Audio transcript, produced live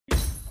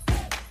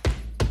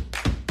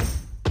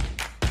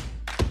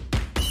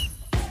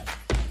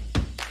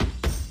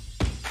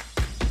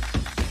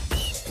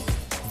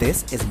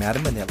This is Mad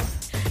in Manila,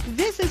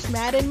 This is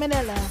Mad in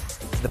Manila.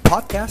 the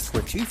podcast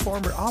where two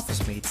former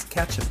office mates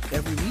catch up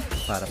every week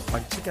para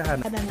pagtsikahan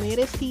At ang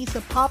latest tea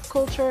sa pop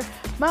culture,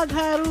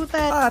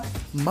 magharutan. at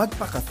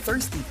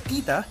magpaka-thirsty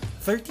tita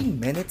 30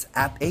 minutes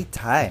at a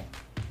time.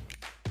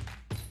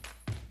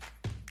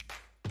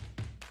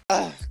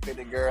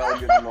 Kitty girl,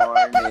 good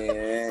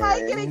morning.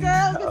 Hi, kitty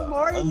girl. Good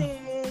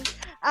morning.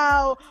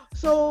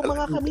 So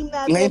mga kaming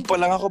natin. Ngayon pa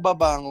lang ako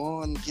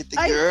babangon, kitty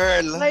Ay,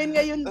 girl.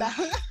 Ngayon lang.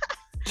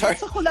 Char,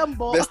 Sa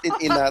Kulambo. best in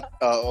inat.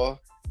 Oo.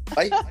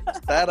 Ay,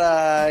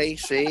 taray,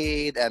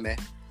 shade, eme.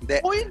 Hindi.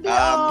 Oh, hindi.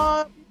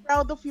 Be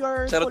proud of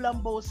your Charot.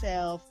 Kulambo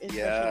self. Especially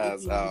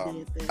Yes. if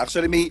you did it.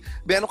 Actually, may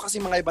ano kasi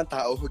mga ibang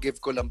tao who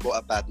give Colombo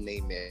a bad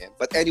name eh.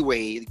 But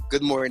anyway,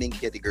 good morning,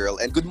 kitty girl.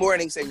 And good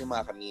morning sa inyo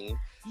mga kami.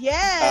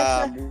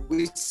 Yes.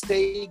 We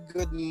say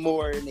good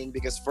morning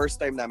because first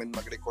time namin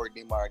mag-record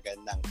ni Marga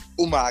ng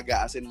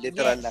umaga, as in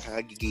literal Yes.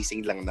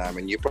 nakakagigising lang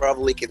namin. You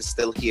probably can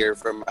still hear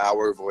from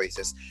our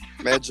voices.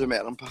 Medyo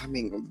meron pa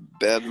kaming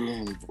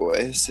bedroom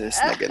voices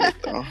na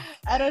ganito.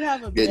 I don't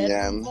have a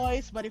Ganyan. bedroom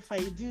voice, but if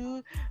I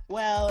do,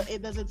 well,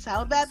 it doesn't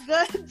sound that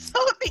good. So,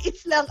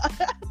 tiis lang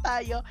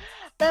tayo.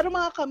 Pero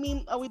mga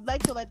kami, we'd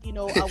like to let you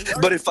know.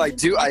 But if I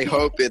do, I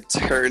hope it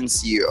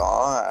turns you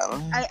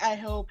on. I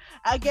hope.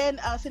 Again,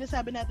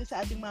 sinasabi natin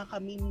sa ating mga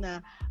kamim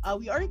na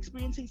we are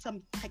experiencing some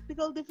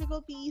technical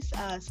difficulties,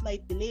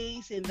 slight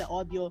delays in the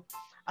audio.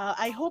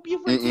 I hope you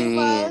forgive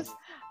us.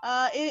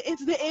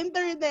 It's the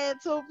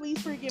internet, so please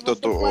forgive us.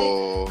 That's why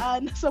Totoo.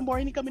 nasa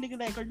morning kami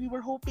nag-record. We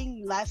were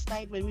hoping last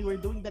night when we were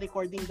doing the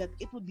recording that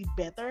it would be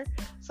better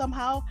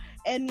somehow.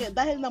 And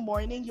dahil na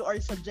morning, you are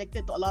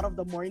subjected to a lot of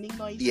the morning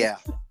noises. Yeah.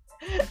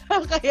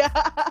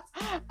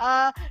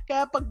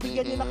 kaya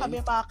pagbigyan niyo na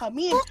kami mga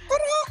kamim.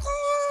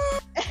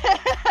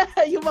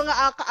 Yung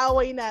mga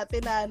kaaway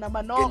natin na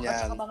manok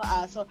at saka Ganyan. mga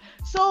aso.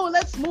 So,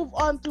 let's move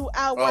on to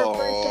our Oo.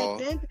 first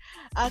segment.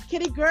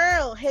 Kitty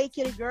girl. Hey,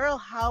 kitty girl.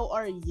 How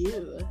are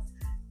you?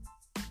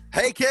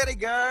 Hey, kitty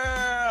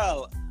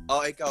girl!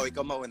 Oh, ikaw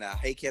mauna.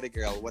 Hey, kitty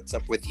girl, what's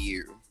up with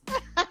you?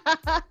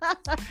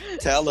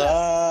 Tell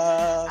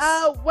us!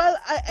 Well,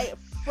 I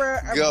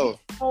for a Go.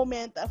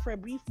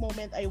 brief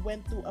moment, I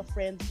went to a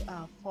friend's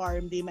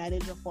farm. They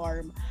manage a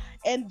farm.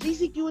 And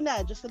GCQ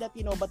na, just to let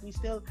you know, but we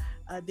still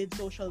did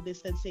social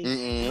distancing.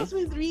 Because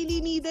we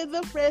really needed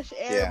the fresh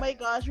air. Yeah. My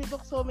gosh, we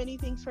took so many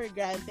things for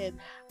granted.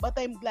 But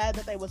I'm glad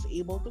that I was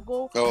able to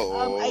go.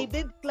 Oo. I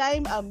did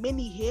climb a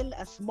mini hill,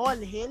 a small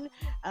hill.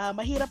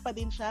 Mahirap pa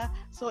din siya.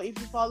 So if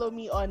you follow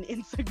me on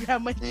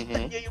Instagram,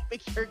 makikita niyo yung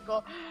picture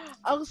ko.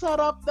 Ang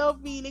sarap daw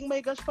feeling.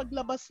 My gosh,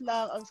 paglabas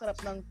lang, ang sarap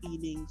ng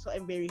feeling. So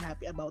I'm very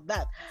happy about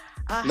that.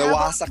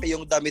 Nawasak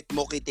yung damit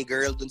mo, kitty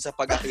girl, dun sa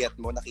pag-akyat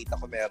mo. Nakita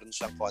ko meron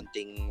siyang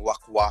konting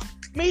wak-wak.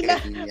 May na,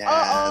 Ganyan.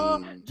 oo,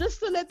 just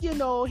to let you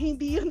know,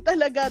 hindi yun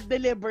talaga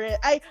deliberate.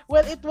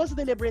 Well, it was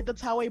deliberate.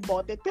 That's how I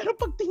bought it. Pero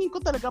pagtingin ko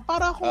talaga,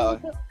 para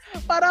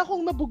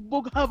akong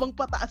nabugbog habang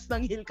pataas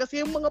ng hill. Kasi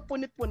yung mga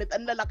punit-punit,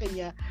 ang lalaki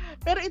niya.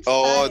 Pero it's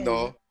Oo, fine.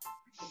 no?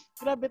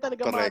 Grabe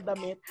talaga Correct. mga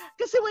damit.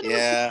 Kasi when I was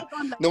Yeah. seeing it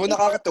online, No,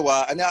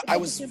 nakakatuwa. And I it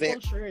was a simple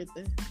very... shirt.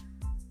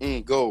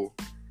 Go.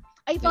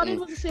 I thought it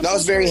was a simple No, I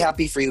was very shirt.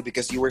 happy for you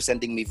because you were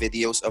sending me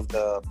videos of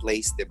the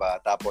place, diba?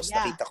 Tapos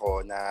Yeah. nakita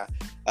ko na,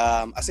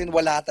 as in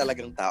wala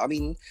talagang tao. I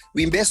mean,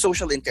 we miss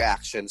social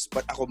interactions,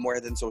 but ako more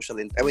than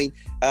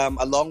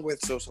along with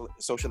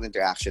social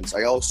interactions,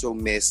 I also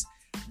miss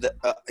the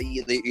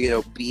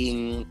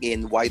being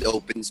in wide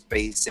open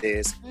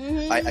spaces.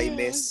 I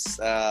miss,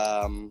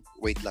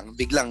 wait lang,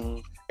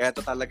 biglang,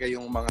 eto talaga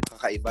yung mga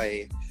kakaiba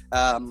eh.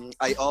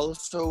 I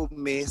also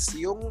miss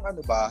yung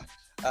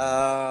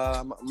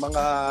mga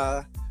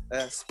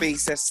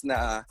spaces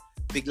na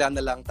bigla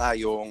na lang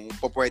tayong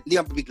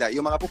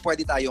yung mga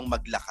pupwede tayong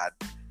maglakad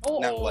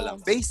nang walang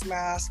face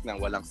mask,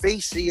 nang walang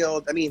face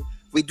shield. I mean,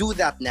 we do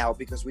that now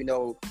because we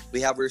know we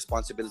have a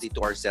responsibility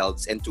to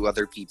ourselves and to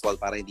other people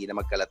para hindi na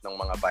magkalat ng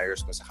mga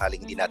virus kung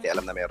sakaling hindi natin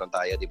alam na meron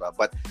tayo, di ba?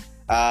 But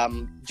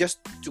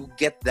just to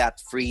get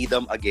that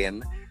freedom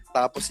again,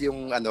 tapos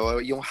yung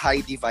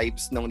Heidi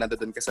vibes nung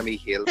nandoon ka sa may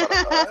hill,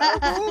 parang,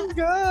 oh my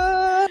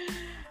God!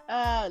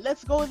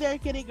 Let's go there,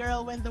 kitty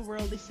girl, when the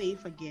world is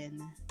safe again.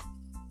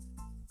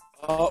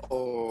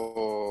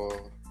 Oo.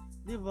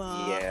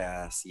 Diba?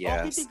 Yes.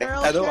 kitty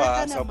girl, share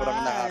ka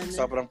naman.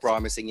 Sobrang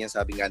promising yan.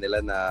 Sabi nga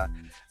nila na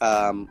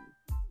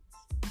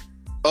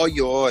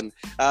yun.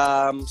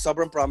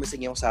 Sobrang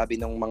promising yung sabi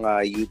ng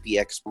mga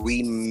UPX.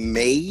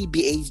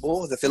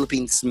 The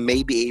Philippines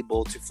may be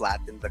able to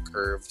flatten the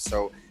curve.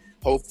 So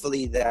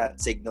hopefully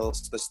that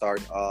signals the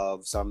start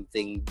of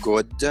something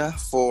good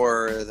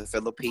for the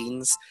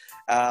Philippines.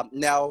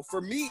 Now,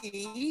 for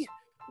me,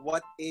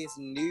 what's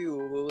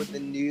new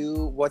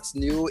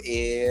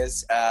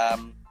is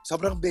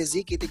sobrang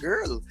busy, kitty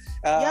girl.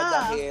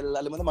 Dahil,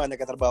 alam mo naman,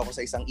 nagkatrabaho ko sa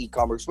isang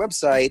e-commerce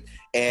website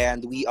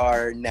and we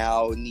are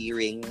now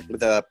nearing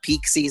the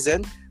peak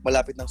season.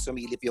 Malapit nang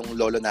sumilip yung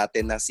lolo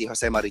natin na si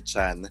Jose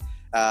Marichan.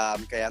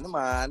 Kaya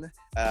naman,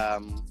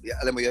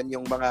 alam mo yun,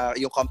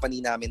 yung company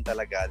namin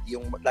talaga,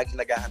 yung laging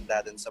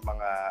naghahanda dun sa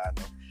mga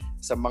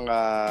sa mga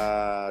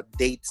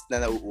dates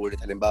na nauulit.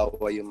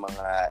 Halimbawa, yung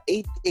mga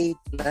 8-8,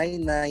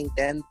 9-9,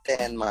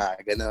 10-10, mga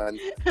ganon.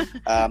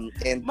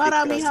 And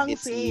because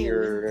it's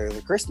your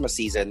Christmas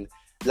season,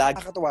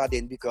 lagi nakakatawa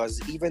din because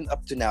even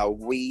up to now,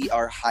 we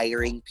are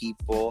hiring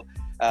people.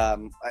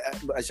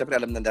 Siyempre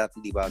alam na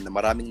natin, di ba, na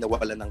maraming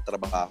nawalan ng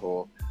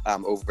trabaho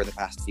over the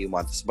past few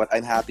months. But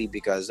I'm happy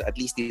because at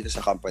least dito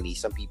sa company,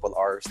 some people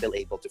are still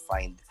able to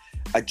find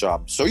a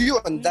job. So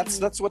yun, that's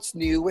what's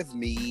new with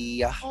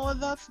me. Oh,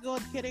 that's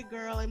good, kitty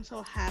girl. I'm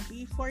so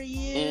happy for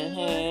you.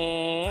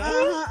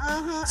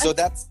 So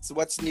that's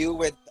what's new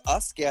with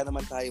us. Kaya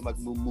naman tayo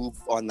mag-move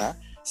on na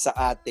sa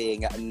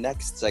ating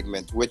next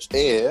segment, which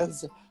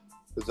is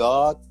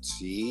the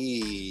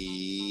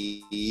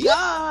tea.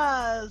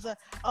 Yes!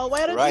 Oh,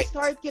 why don't you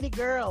start, kitty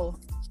girl?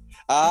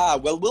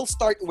 Well, we'll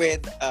start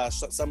with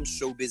some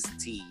showbiz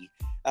tea.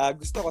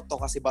 Gusto ko to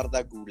kasi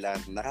bardagulan.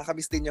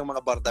 Nakakamiss din yung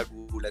mga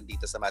bardagulan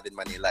dito sa Madin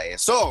Manila eh.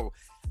 So,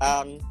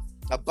 ang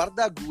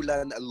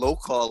bardagulan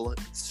local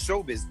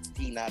showbiz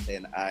tea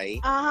natin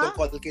ay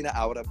tungkol kina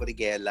Aura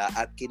Briguela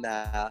at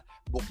kina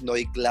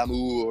Buknoy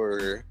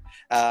Glamour.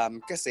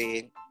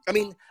 Kasi I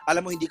mean,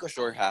 alam mo, hindi ko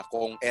sure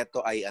kung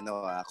ito ay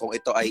kung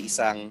ito ay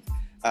isang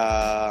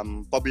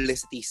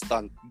publicity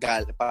stunt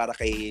para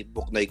kay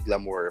Buknoy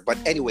Glamour. But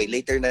anyway,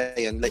 later ko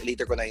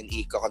na yun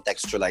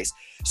i-contextualize.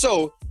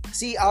 So,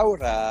 si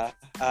Aura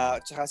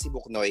tsaka si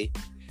Buknoy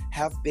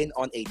have been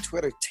on a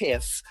Twitter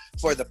tiff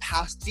for the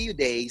past few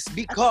days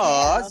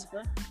because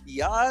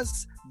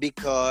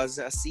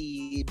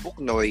si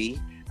Buknoy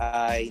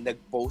ay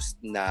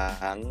nagpost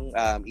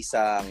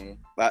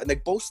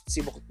si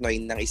Buknoy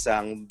ng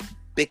isang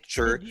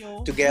picture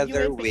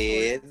together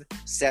with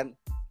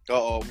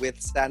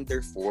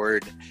Sander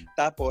Ford.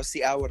 Tapos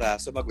si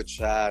Aura sumagot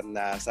siya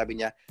na sabi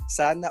niya,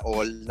 sana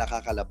all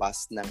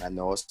nakakalabas ng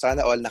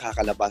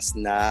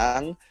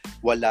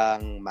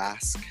walang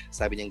mask.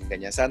 Sabi niya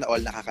ganyan. Sana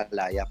all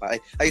nakakalaya pa.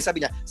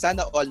 Sabi niya,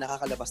 sana all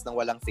nakakalabas ng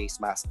walang face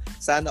mask.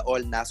 Sana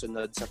all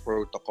nasunod sa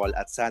protocol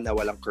at sana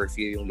walang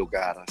curfew yung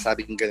lugar.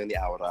 Sabi ng ganun ni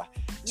Aura.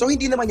 So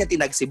hindi naman niya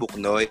tinag si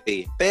Buknoy.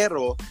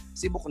 Pero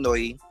si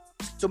Buknoy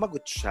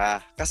sumagot siya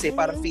kasi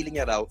parang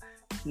feeling niya raw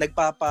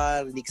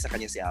nagpaparinig sa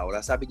kanya si Aura.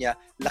 Sabi niya,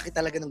 laki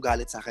talaga ng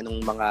galit sa akin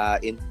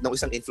ng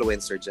isang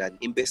influencer dyan.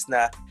 Imbes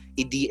na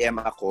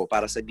i-DM ako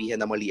para sabihin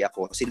na mali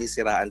ako,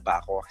 sinisiraan pa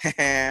ako.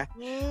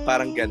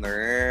 Parang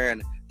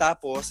ganun.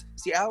 Tapos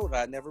si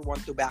Aura never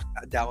want to back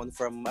down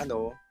from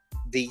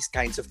these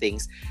kinds of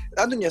things.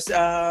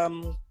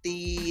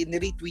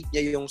 Ni-retweet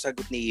niya yung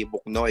sagot ni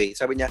Buknoy.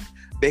 Sabi niya,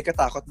 Becca,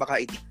 takot baka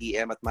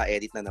i-DM at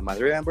ma-edit na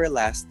naman. Remember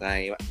last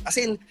time? As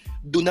in,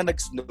 doon na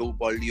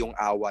nag-snowball yung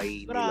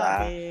away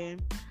nila.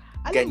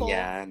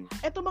 Ganyan.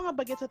 Ito mga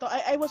bagets na to.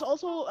 I was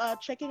also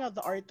checking out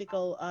the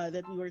article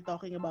that we were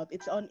talking about.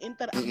 It's on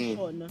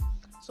interaction.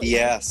 So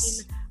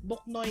yes.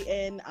 Buknoy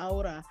and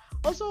Aura.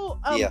 Also,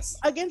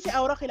 again, si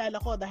Aura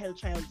kilala ko dahil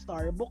child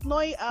star.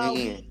 Buknoy,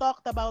 we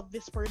talked about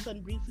this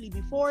person briefly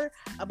before.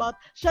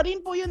 Siya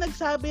rin po yung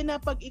nagsabi na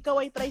pag ikaw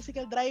ay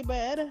tricycle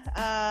driver,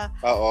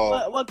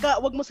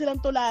 wag mo silang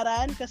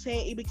tularan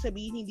kasi ibig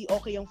sabihin hindi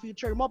okay yung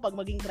future mo pag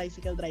maging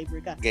tricycle driver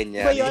ka.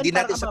 Ganyan. Diba hindi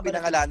natin siya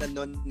pinangalanan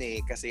nun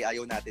kasi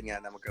ayaw natin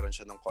nga na magkaroon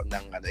siya ng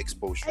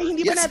exposure. Ay,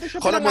 hindi pa natin siya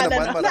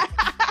pinangalanan.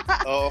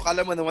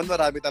 Kala mo naman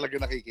marami talaga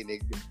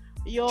nakikinig.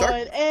 Yun.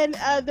 Sure. And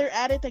they're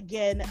at it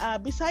again.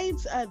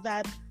 Besides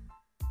that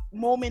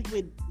moment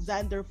with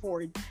Xander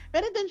Ford,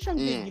 meron din siyang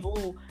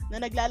video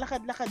na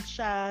naglalakad-lakad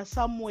siya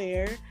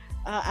somewhere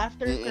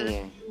after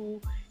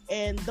curfew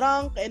and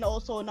drunk and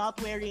also not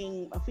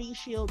wearing a face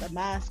shield, a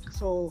mask.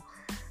 So,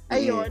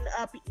 ayun,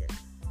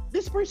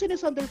 this person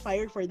is under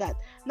fire for that.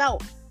 Now,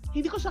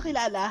 hindi ko siya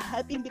kilala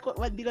at hindi ko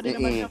rin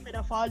naman siya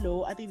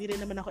pina-follow at hindi rin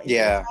naman ako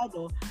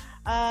interesado.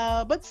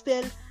 But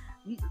still,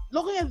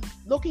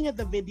 looking at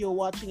the video,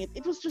 watching it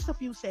was just a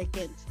few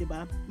seconds, di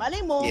ba? Malay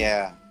mo,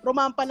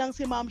 rumampa lang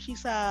si Mamshi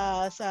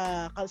sa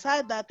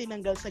kalsada,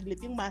 tinanggal saglit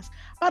yung mask.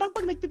 Parang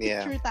pag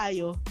nagpipicture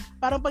tayo,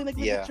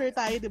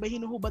 di ba,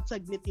 hinuhubad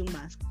saglit yung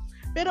mask.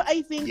 Pero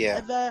I think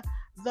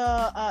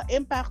the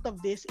impact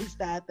of this is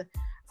that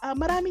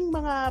maraming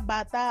mga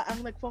bata ang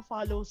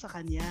nagfo-follow sa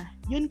kanya.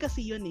 Yun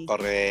kasi yun eh.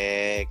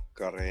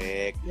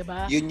 Correct.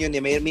 Diba? Yun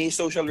eh. May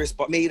social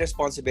may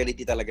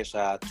responsibility talaga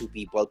siya to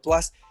people.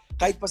 Plus,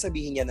 kahit pa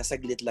sabihin niya na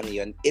saglit lang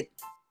yun,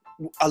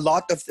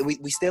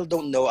 we still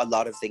don't know a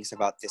lot of things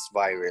about this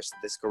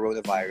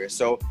coronavirus.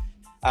 So,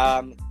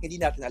 hindi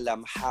natin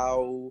alam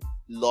how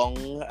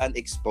long an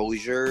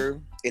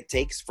exposure it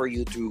takes for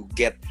you to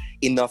get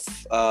enough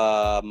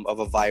of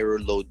a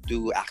viral load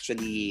to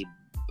actually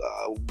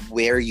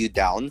wear you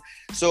down.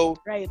 So,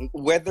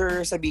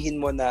 whether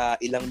sabihin mo na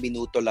ilang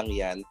minuto lang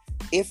yan,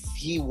 if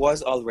he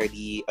was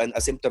already an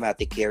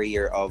asymptomatic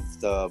carrier of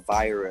the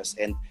virus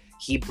and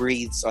he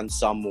breathes on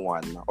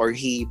someone or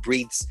he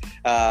breathes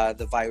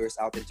the virus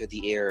out into the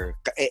air.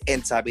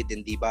 And sabi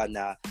din, di ba,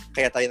 na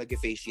kaya tayo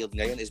nag-face shield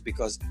ngayon is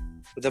because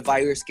the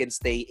virus can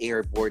stay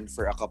airborne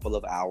for a couple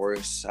of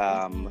hours.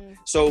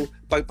 So,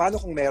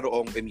 paano kung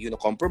merong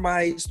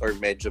immunocompromised or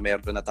medyo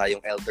meron na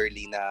tayong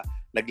elderly na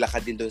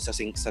naglakad din doon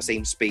sa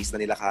same space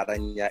na nilakaran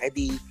niya,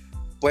 edi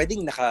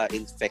pwedeng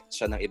naka-infect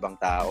siya ng ibang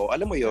tao.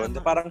 Alam mo yun,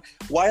 parang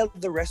while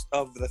the rest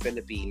of the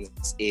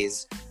Philippines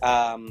is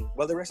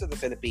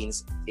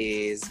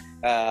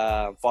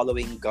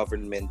following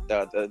government,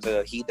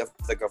 the heat of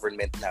the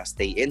government na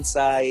stay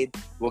inside,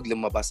 huwag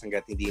lumabas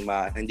hanggat hindi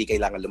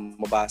kailangan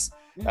lumabas.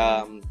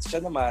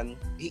 Siya naman,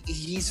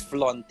 he's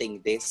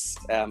flaunting this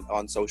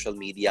on social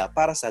media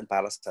para sa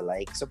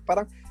like. So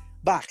parang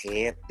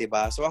bakit, 'di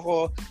ba? So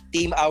ako,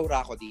 team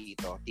aura ako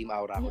dito.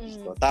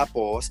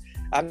 Tapos,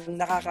 ang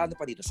nakakaano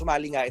pa dito,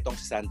 sumali nga itong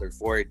si Sander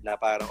Ford na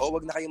parang,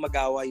 wag na kayong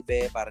mag-away,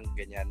 be, parang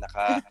ganyan.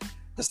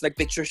 Tapos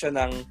nagpicture siya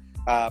ng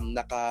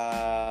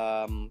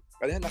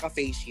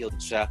naka-face shield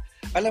siya.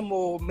 Alam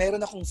mo,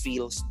 meron akong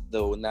feels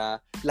though na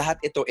lahat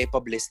ito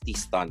publicity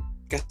stunt.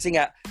 Kasi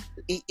nga,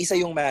 isa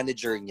yung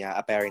manager niya,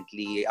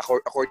 apparently,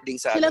 according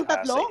sa silang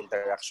tatlo? Sa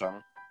interaction.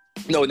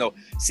 No.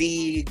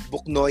 Si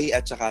Buknoy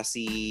at saka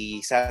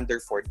si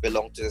Sander Ford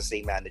belong to the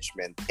same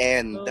management.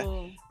 And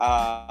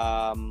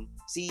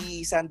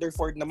si Sander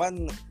Ford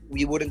naman,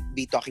 we wouldn't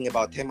be talking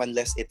about him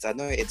unless it's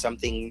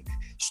something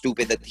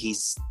stupid that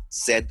he's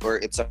said or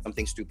it's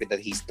something stupid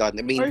that he's done.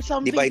 I mean, or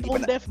something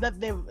tone-deaf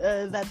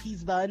that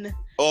he's done.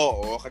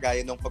 Oo,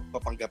 kagaya nung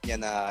pagpapanggap niya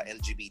na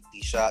LGBT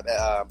siya,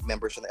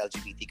 member siya ng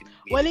LGBT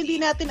community. Well, hindi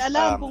natin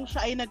alam kung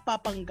siya ay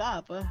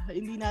nagpapanggap.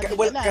 Hindi natin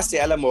alam.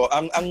 Kasi alam mo,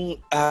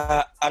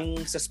 ang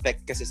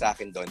suspect kasi sa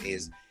akin doon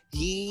is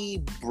he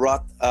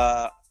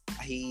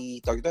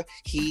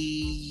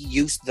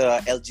used the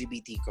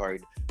LGBT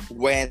card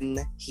when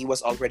he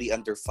was already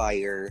under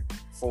fire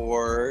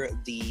for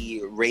the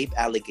rape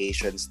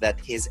allegations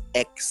that his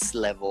ex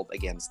leveled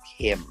against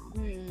him.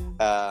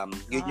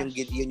 Yun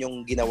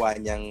yung ginawa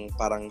niyang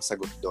parang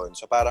sagot doon.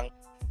 So parang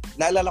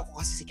naalala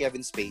ko kasi si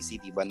Kevin Spacey,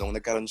 di ba, nung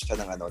nagkaroon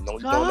siya ng nung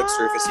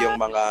nag-surface yung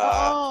mga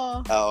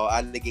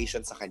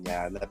allegations sa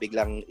kanya, na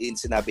biglang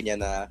sinabi niya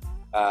na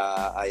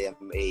I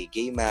am a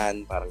gay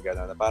man, parang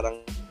gano'n, na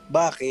parang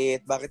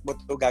bakit mo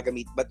to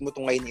gagamit? Ba't mo to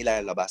ngayon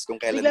ilalabas? Kung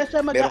kailan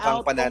meron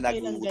kang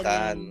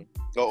pananagutan.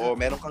 Oo,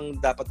 meron kang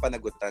dapat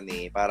panagutan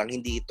eh. Parang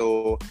hindi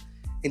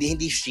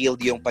shield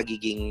yung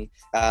pagiging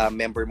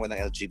member mo ng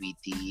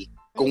LGBT.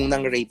 Kung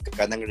nang-rape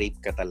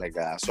ka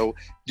talaga. So,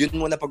 yun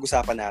muna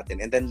pag-usapan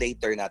natin. And then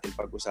later natin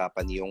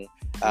pag-usapan yung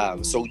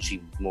soji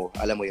mo.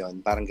 Alam mo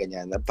yon, parang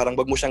ganyan. Parang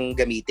wag mo siyang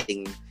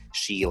gamiting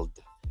shield.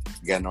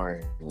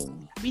 Ganon.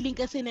 Feeling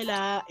kasi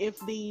nila, if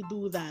they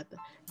do that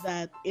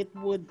it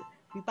would,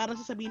 parang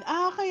sasabihin,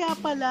 kaya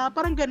pala,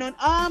 parang ganon.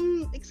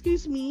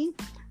 Excuse me,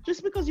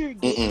 just because you're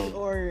gay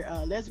or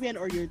lesbian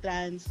or you're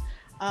trans,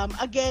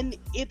 again,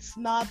 it's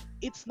not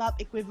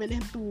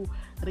equivalent to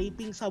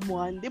raping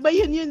someone. 'Di ba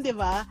yun 'di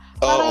ba?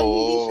 Parang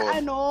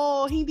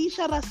hindi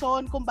siya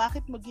rason kung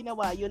bakit mo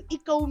ginawa yun.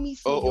 Ikaw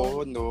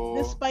mismo yun. No.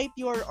 Despite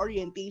your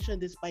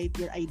orientation, despite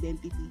your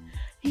identity.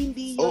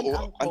 Hindi yun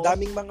ang cause. Ang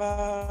daming mga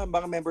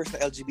members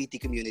ng LGBT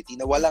community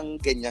na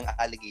walang ganyang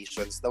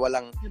allegations, na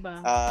walang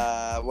diba?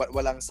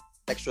 Walang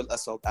sexual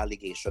assault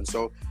allegation.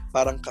 So,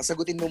 parang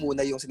kasagutin mo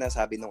muna yung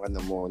sinasabi nung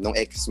nung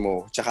ex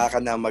mo. Tsaka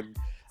ka na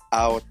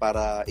out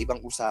para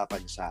ibang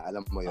usapan siya.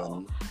 Alam mo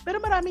yun.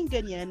 Pero maraming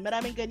ganyan.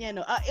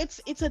 No?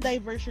 It's a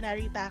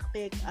diversionary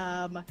tactic.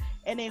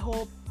 And I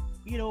hope,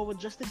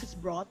 justice is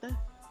brought.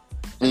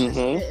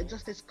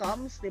 Justice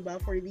comes, diba,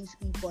 for these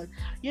people.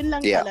 Yun lang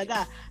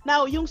talaga.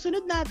 Now, yung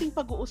sunod nating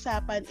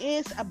pag-uusapan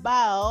is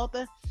about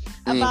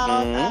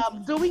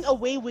doing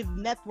away with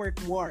network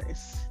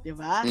wars.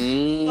 Diba?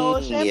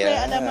 So, syempre,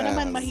 alam mo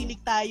naman,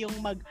 mahilig tayong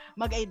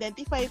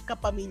mag-identify,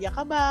 kapamilya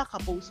ka ba,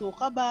 kapuso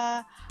ka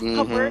ba,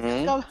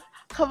 kabarkada.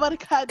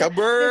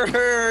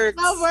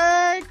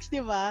 Kaworks,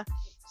 diba?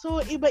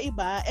 So,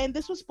 iba-iba. And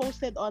this was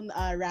posted on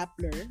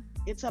Rappler.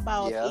 It's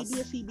about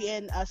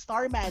ABS-CBN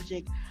Star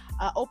Magic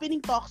opening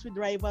talks with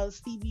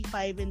rivals TV5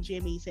 and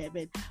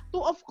GMA7 to,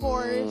 of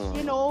course,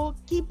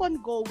 keep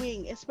on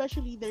going,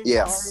 especially their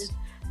stars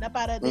na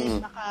para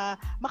din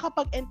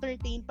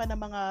makapag-entertain pa ng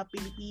mga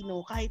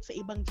Pilipino kahit sa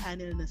ibang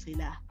channel na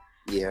sila.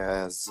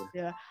 Yes.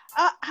 Yeah.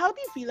 How do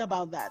you feel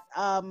about that?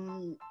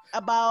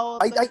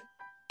 About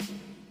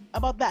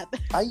that?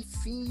 I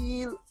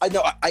feel,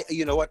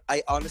 you know what?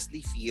 I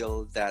honestly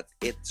feel that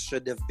it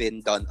should have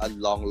been done a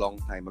long, long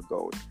time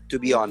ago. To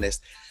be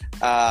honest,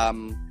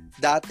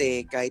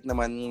 dati kahit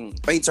naman,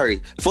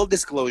 full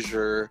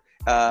disclosure,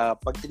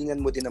 pag tinignan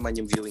mo din naman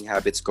yung viewing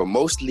habits ko,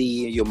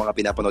 mostly yung mga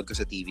pinapanood ko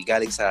sa TV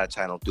galing sa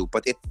Channel 2,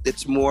 but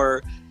it's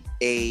more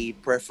a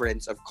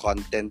preference of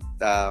content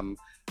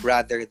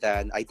rather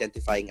than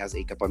identifying as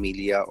a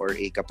kapamilya or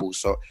a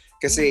kapuso.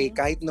 Kasi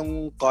kahit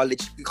nung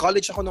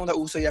college ako nung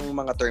nauso yung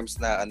mga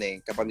terms na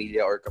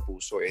kapamilya or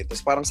kapuso eh.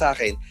 Tapos parang sa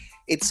akin,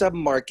 it's a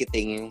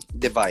marketing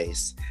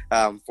device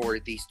for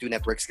these two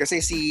networks.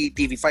 Kasi si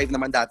TV5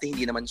 naman dati,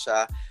 hindi naman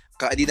siya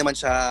Hindi naman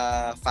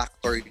siya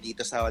factor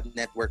dito sa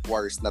network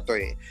wars na to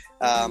eh.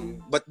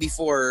 But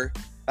before,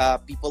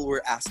 people were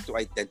asked to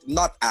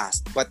not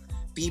asked, but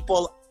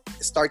people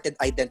started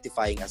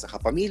identifying as a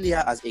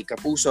kapamilya, as a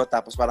kapuso,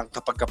 tapos parang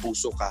kapag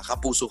kapuso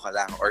ka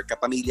lang, or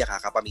kapamilya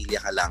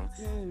ka lang.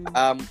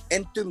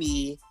 And to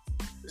me,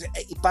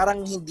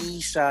 parang hindi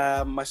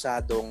siya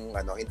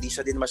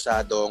din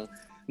masyadong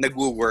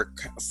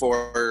nagwo-work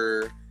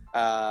for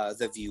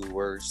the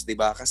viewers, 'di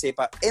ba? Kasi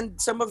and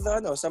some of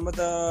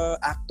the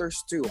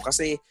actors too,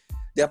 kasi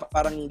 'di ba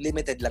parang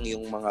limited lang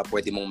yung mga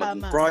pwede mong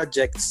maging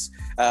projects.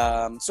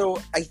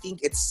 So I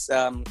think it's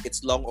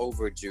long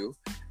overdue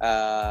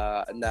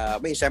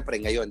na may syempre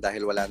ngayon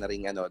dahil wala na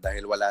ring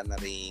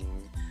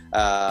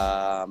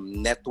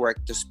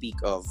network to speak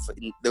of,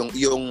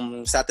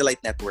 yung satellite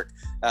network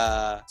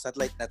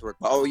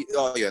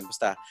yun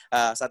basta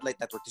satellite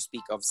network to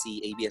speak of,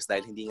 si ABS,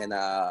 dahil hindi nga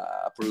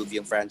na-approve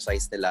yung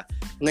franchise nila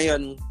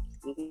ngayon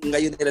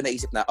nila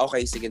naisip na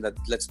okay, sige,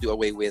 let's do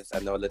away with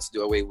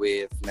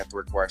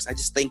network wars. I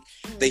just think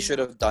they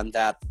should have done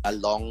that a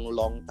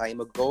long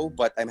time ago,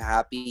 but I'm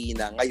happy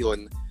na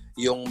ngayon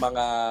yung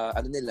mga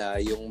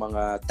yung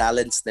mga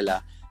talents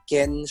nila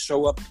can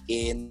show up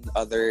in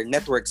other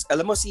networks.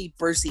 Alam mo si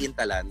Percy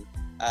Intalan,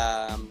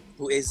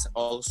 who is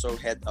also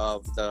head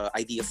of the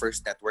Idea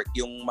First Network,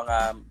 yung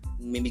mga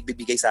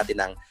mimigbibigay sa atin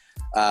ng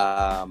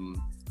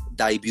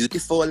Die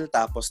Beautiful,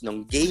 tapos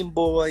nung Game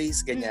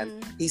Boys,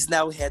 ganyan. He's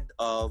now head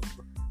of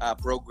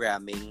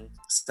programming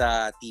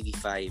sa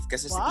TV5.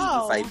 Kasi sa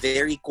TV5,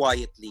 very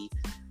quietly,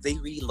 they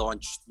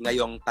relaunched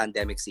ngayong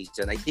pandemic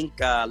season. I think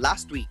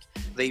last week,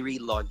 they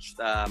relaunched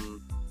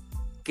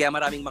kaya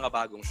maraming mga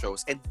bagong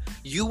shows, and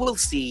you will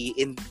see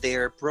in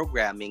their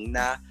programming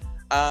na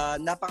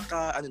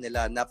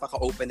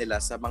napaka-open nila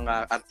sa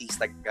mga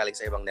artista galing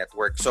sa ibang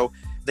network. So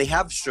they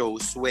have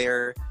shows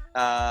where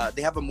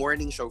they have a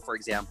morning show, for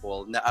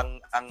example, na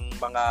ang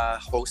mga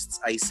hosts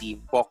ay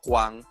si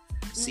Pokwang,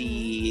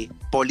 si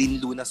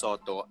Pauline Luna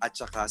Soto, at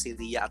saka si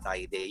Ria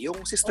Ataide,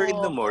 yung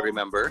sister-in-law mo,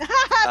 remember?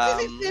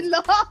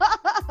 Sister-in-law.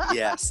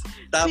 Yes.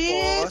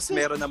 Tapos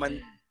meron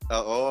naman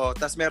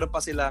tapos meron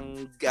pa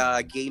silang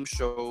game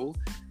show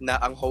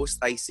na ang host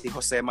ay si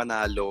Jose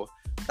Manalo,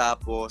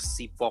 tapos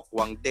si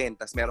Pokwang din.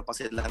 Tapos meron pa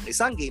silang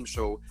isang game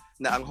show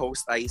na ang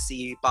host ay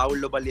si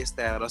Paulo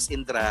Ballesteros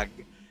in drag,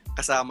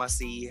 kasama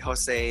si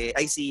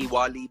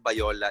Wally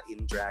Bayola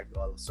in drag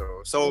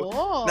also. So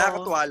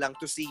nakakatuwa lang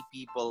to see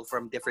people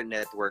from different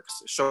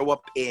networks show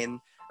up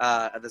in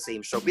at the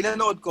same show.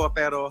 Pinanood ko,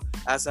 pero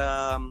as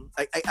a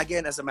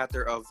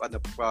matter of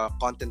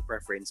content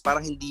preference,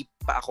 parang hindi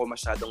pa ako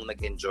masyadong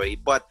nag-enjoy.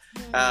 But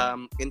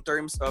in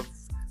terms of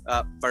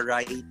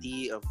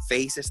variety of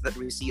faces that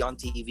we see on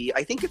TV,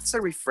 I think it's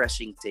a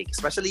refreshing take.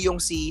 Especially yung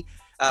si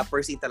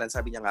Percy Talan,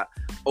 sabi niya nga,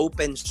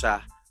 open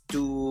siya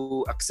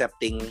to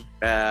accepting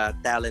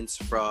talents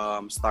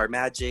from Star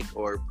Magic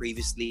or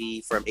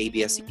previously from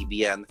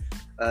ABS-CBN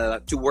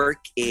to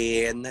work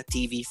in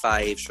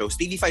TV5 shows.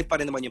 TV5 pa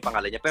rin naman yung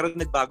pangalan niya, pero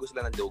nagbago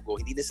sila ng logo.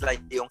 Hindi na sila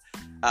yung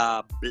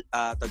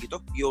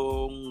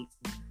yung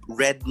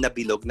red na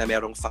bilog na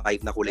merong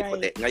 5 na kulay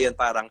puti. Ngayon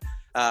parang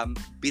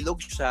bilog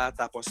siya,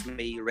 tapos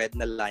may red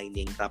na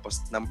lining,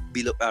 tapos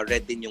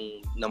red din yung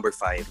number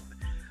 5.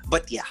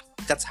 But yeah,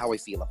 that's how I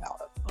feel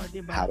about it.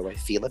 Diba? How do I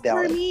feel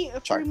about it?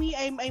 For me,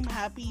 I'm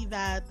happy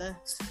that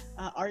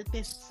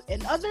artists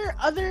and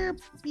other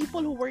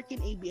people who work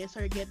in ABS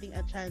are getting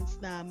a chance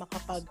na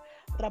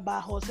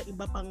makapagtrabaho sa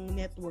iba pang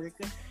network.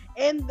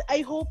 And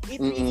I hope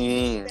it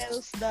really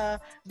spells the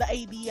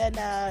idea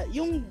na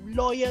yung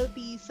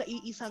loyalty sa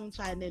iisang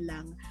channel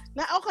lang.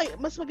 Na okay,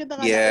 mas maganda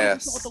nga na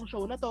gusto ko tong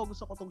show na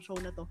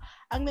to.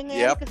 Ang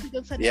nangyayari kasi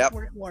doon sa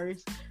network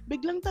wars,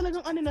 biglang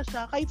talagang na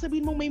siya, kahit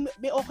sabihin mong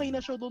may okay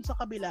na show doon sa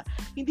kabila,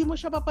 hindi mo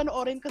siya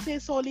papanoorin kasi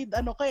solid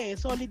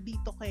solid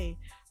dito ka eh.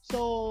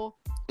 So,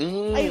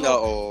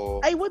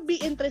 I would be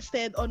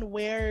interested on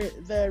where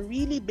the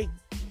really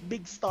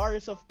big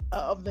stars of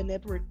the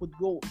network would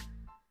go.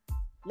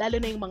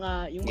 Lalo na yung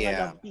mga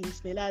love teams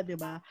nila, 'di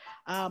ba?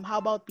 How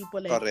about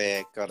people like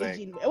correct.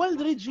 Regine? Well,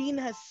 Regine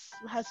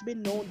has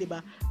been known, 'di ba?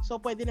 So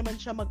pwede naman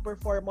siya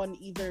mag-perform on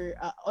either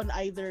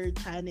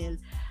channel.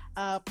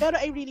 Pero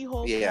I really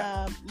hope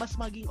na mas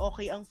maging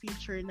okay ang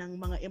future ng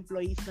mga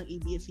employees ng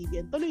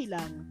ABS-CBN. Tuloy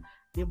lang,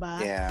 'di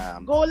ba?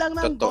 Yeah. Go lang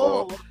ng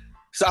go.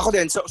 So ako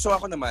din, so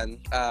ako naman,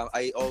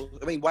 I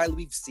mean, while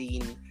we've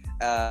seen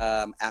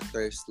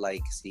actors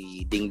like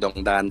si Ding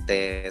Dong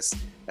Dantes,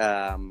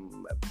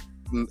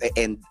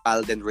 and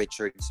Alden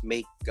Richards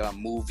make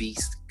movies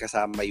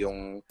kasama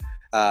yung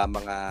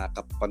mga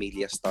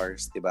kapamilya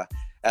stars, 'di ba?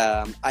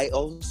 I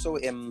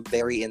also am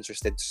very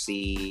interested to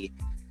see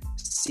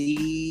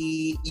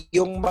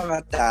yung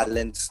mga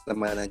talents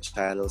naman ng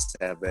Channel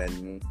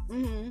 7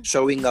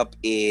 showing up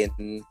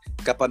in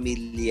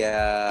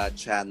kapamilya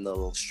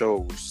channel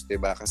shows, 'di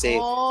ba? Kasi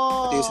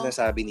ito yung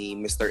sinasabi ni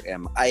Mr.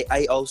 M.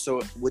 I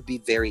also would be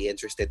very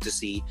interested to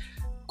see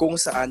kung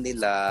saan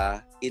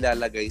nila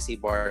ilalagay si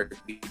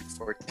Barbie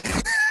for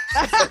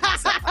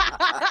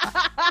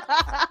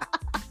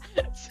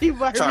Si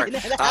Barbie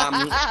na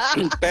lang.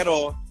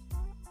 Pero,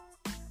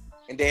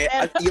 hindi,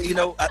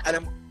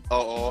 alam,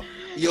 oo,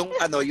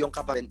 yung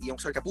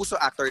Kapuso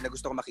actor na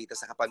gusto ko makita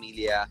sa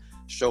Kapamilya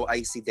show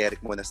ay si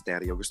Derek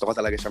Monasterio. Gusto ko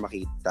talaga siya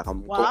makita.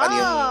 Kung ano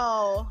yung,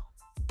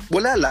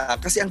 wala lang,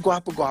 kasi ang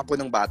gwapo-gwapo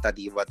ng bata,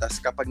 diba? Tapos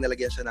kapag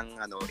nalagyan siya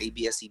ng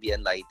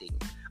ABS-CBN lighting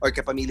or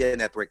Kapamilya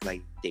Network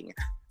lighting,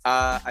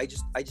 I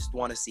just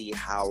want to see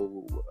how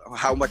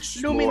much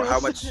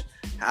Luminous.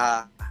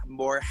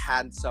 more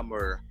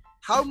handsomer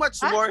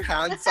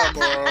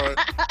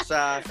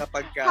siya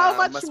kapag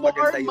mas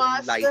maganda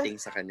yung lighting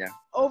sa kanya.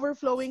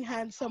 Overflowing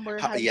handsomer.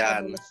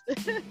 Yan.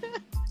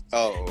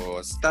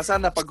 Oo.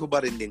 Sana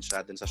paghubarin din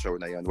siya dun sa show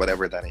na yun,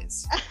 whatever that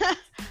is.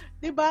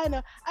 Diba,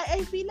 no?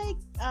 I feel like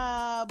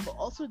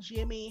also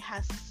GMA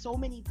has so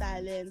many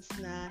talents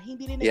na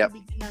hindi rin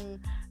nagbibigay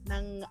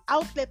ng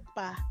outlet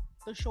pa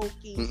to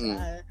showcase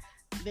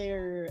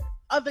their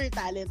other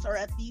talents, or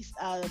at least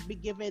be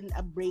given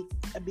a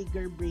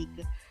bigger break.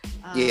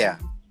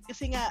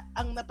 Kasi nga,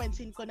 ang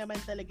napansin ko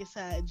naman talaga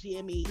sa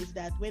GMA is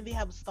that when they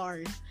have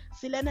stars,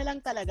 sila na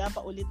lang talaga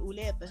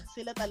paulit-ulit.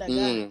 Sila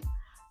talaga.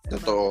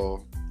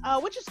 Totoo.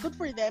 Which is good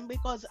for them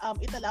because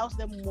it allows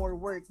them more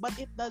work, but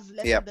it does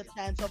lessen the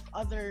chance of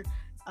other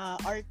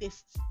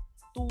artists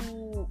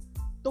to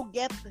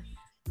get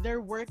their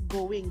work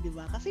going, di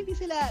ba? Kasi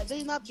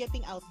they're not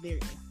getting out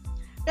there.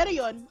 Pero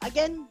yun,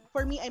 again,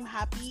 for me, I'm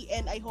happy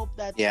and I hope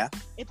that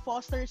it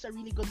fosters a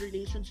really good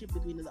relationship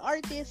between the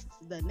artists,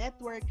 the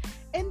network,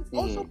 and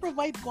also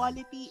provide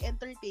quality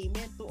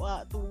entertainment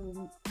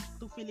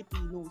to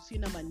Filipinos.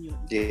 Yun naman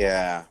yun.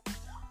 Yeah.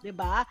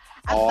 Diba?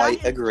 I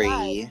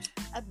agree.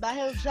 At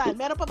dahil dyan,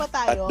 meron pa ba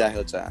tayo?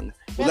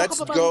 Let's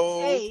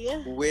go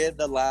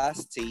with the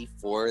last tea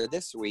for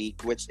this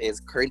week, which is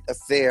current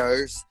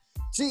affairs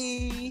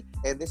tea.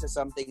 And this is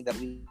something that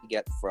we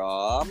get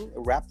from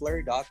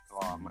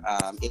Rappler.com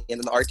in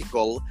an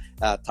article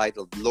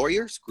titled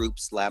Lawyers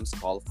Group Slams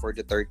Call for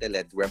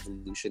Duterte-Led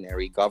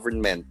Revolutionary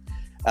Government.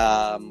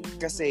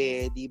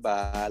 Kasi, di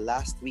ba,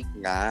 last week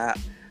nga,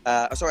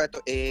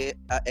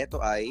 ito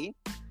ay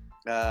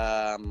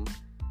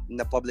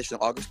na-publish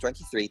noong August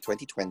 23,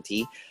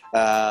 2020.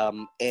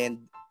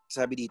 And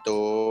sabi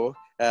dito,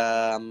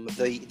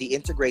 the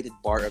Integrated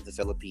Bar of the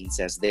Philippines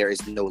says there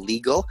is no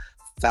legal,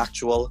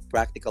 factual,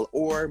 practical,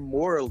 or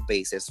moral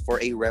basis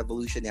for a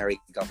revolutionary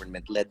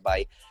government led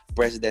by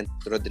President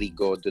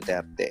Rodrigo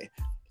Duterte.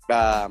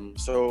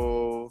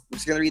 So, I'm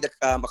just gonna read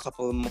a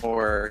couple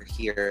more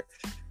here.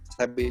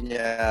 Sabi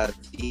niya,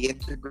 the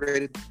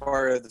Integrated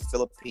Bar of the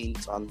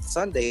Philippines on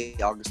Sunday,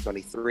 August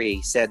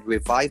 23, said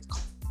revived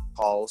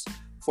calls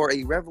for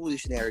a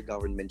revolutionary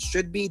government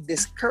should be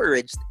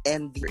discouraged,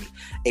 and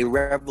a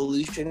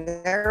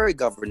revolutionary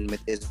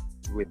government is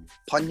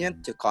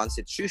repugnant to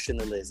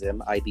constitutionalism,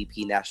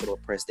 IBP National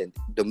President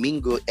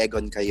Domingo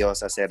Egon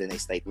Cayosa said in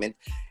a statement,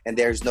 and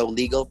there's no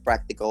legal,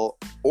 practical,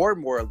 or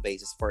moral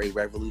basis for a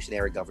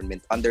revolutionary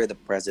government under the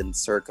present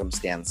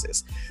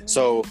circumstances.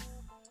 So,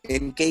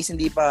 in case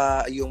hindi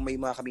pa yung may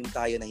mga kaming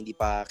tayo na hindi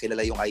pa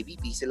kilala yung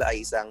IBP, sila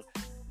ay isang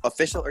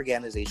official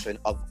organization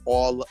of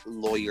all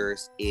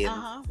lawyers in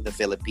the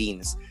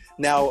Philippines.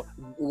 Now,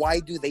 why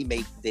do they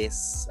make this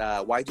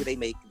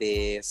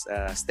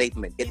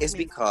statement? It is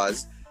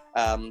because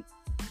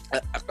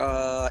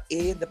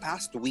in the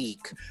past week,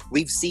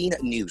 we've seen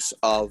news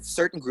of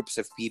certain groups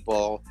of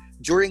people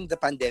during the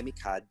pandemic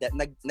that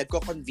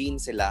nagko-convene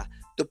sila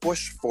to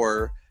push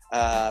for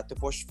a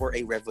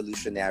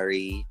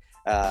revolutionary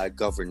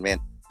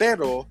government.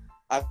 Pero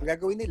ang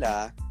gagawin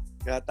nila,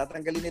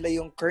 tatanggalin nila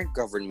yung current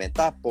government,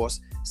 tapos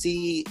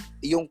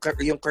yung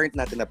current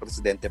natin na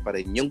presidente pa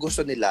rin, yung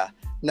gusto nila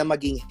na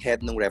maging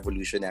head ng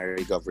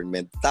revolutionary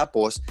government.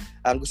 Tapos,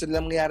 ang gusto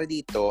nilang mangyari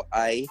dito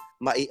ay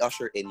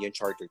ma-usher in yung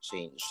charter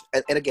change.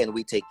 And again,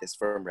 we take this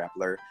from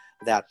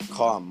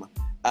Rappler.com.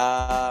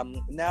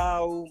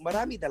 Now,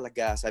 marami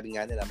talaga, sabi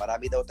nga nila,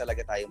 marami daw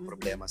talaga tayong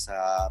problema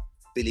sa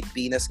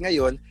Pilipinas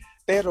ngayon.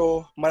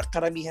 Pero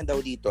karamihan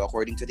daw dito,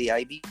 according to the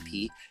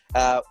IBP,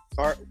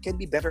 can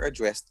be better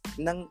addressed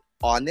ng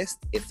honest,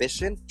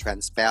 efficient,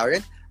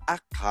 transparent,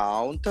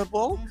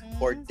 accountable,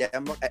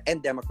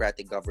 and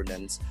democratic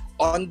governance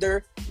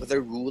under the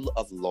rule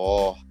of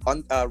law,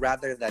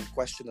 rather than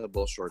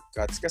questionable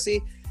shortcuts.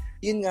 Kasi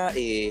yun nga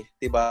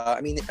diba?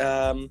 I mean,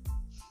 ang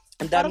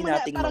dami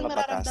nating mga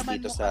batas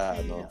dito sa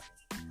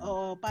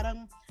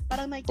parang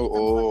nakikita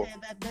mo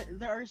kasi that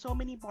there are so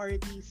many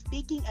parties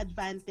taking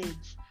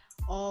advantage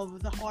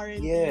of the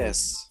quarantine.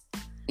 Yes.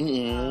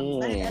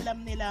 Dahil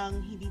alam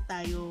nilang hindi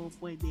tayo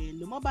pwede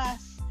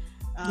lumabas.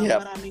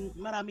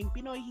 Maraming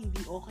Pinoy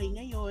hindi okay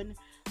ngayon.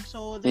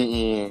 So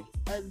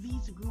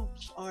these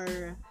groups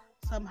are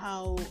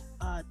somehow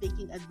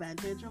taking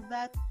advantage of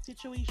that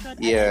situation.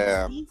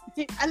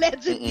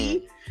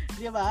 Allegedly.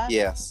 Di ba?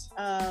 Yes.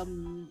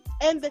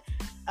 And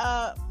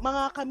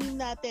mga kaming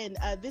natin,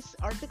 this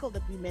article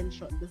that we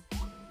mentioned,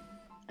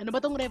 Ano ba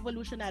tong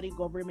revolutionary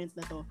government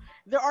na to?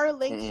 There are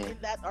links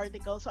in that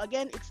article. So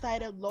again, it's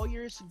titled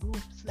Lawyers Group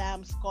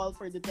Slams Call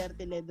for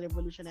Duterte-led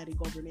Revolutionary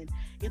Government.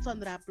 It's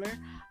on Rappler.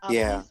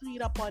 Please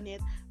read up on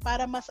it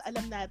para mas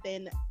alam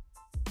natin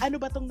ano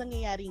ba tong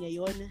nangyayari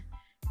ngayon.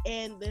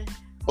 And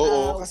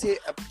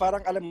kasi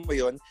parang alam mo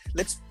yon,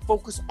 let's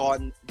focus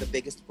on the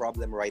biggest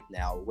problem right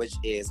now, which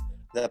is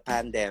the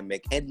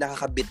pandemic, and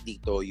nakakabit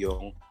dito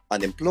yung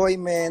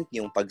unemployment,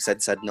 yung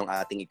pagsadsad ng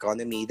ating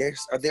economy. There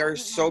are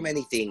so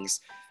many things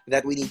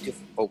that we need to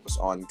focus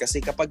on. Kasi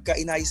kapag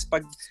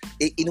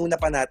inuna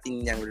pa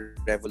natin yung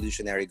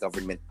revolutionary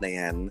government na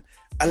yan,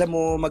 alam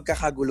mo,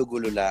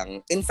 magkakagulo-gulo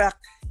lang. In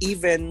fact,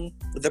 even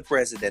the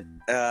president,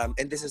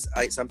 and this is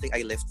something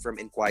I left from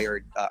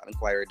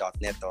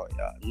Inquirer.net,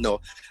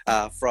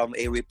 from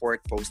a report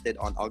posted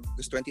on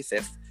August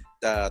 25th,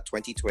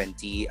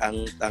 2020,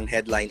 ang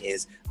headline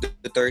is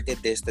Duterte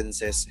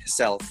distances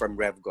self from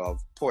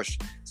RevGov push.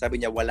 Sabi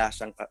niya wala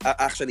siyang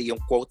actually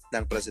yung quote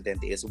ng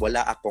presidente is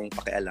wala akong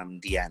pakialam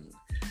diyan.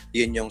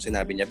 Yun yung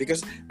sinabi niya because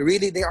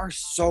really there are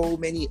so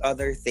many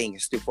other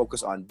things to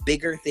focus on,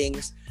 bigger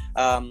things,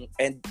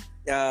 and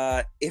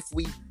if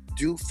we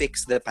do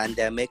fix the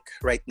pandemic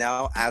right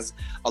now as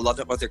a lot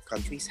of other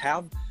countries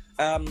have,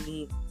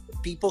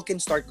 people can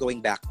start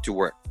going back to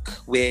work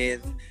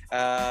with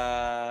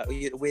a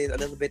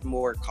little bit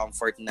more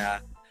comfort na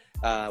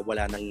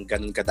wala nang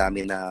ganun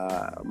kadami na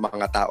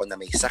mga tao na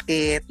may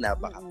sakit na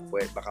baka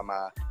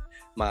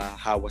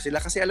mahawa sila.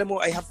 Kasi alam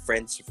mo, I have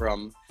friends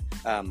from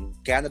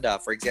Canada.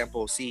 For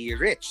example, si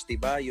Rich,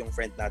 diba? Yung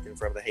friend natin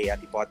from the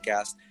Hayati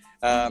podcast.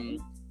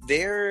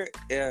 They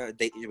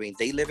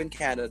live in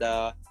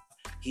Canada.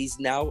 He's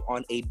now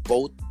on a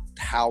boat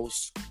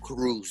house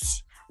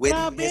cruise with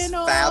his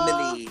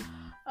family.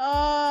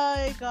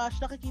 Ay, gosh,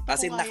 nakikita ko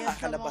kasi nga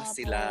nakakalabas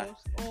sila.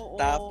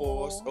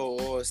 Tapos,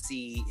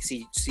 si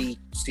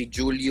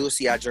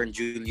Julius, si Ajarn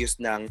Julius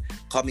ng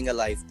Coming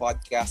Alive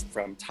podcast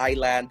from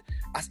Thailand.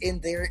 As in,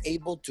 they're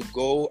able to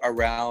go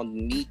around,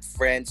 meet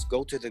friends,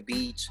 go to the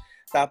beach.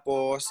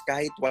 Tapos,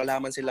 kahit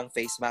wala man silang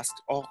face mask,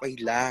 okay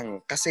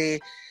lang. Kasi,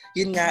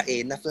 yun nga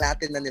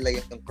na-flatten na nila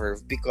yung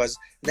curve because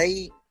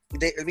their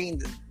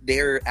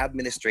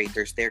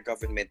administrators, their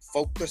government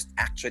focused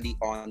actually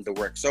on the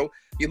work. So,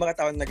 yung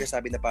mga tao na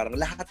nagsasabi na parang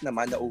lahat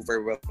naman na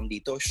overwhelmed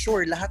dito.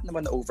 Sure, lahat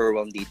naman na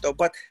overwhelmed dito.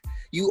 But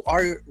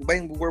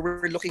when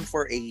we're looking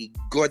for a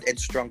good and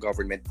strong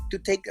government to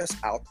take us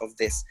out of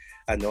this,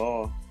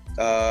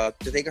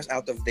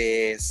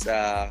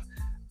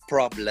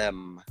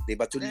 problem,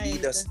 diba? To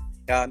lead us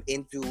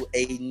into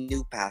a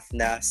new path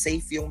na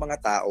safe yung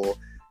mga tao.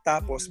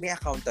 Tapos may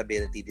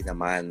accountability din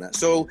naman.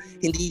 So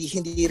hindi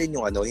rin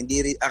yung I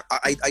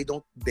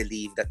don't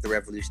believe that the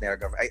revolutionary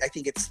government, I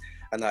think it's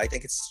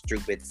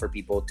stupid for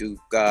people to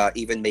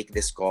even make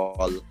this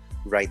call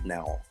right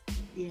now.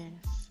 Yes.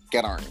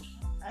 Get on.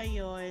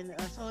 Ayun.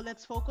 So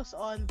let's focus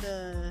on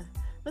the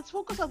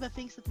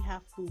things that we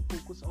have to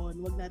focus on.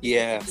 Wag natin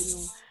yung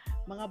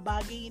mga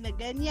bagay na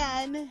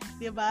ganyan,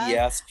 'di ba?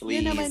 Yes,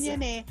 please. Yun naman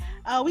yun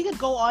we can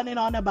go on and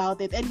on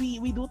about it, and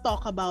we do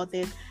talk about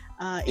it.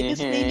 It is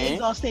really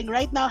exhausting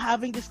right now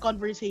having this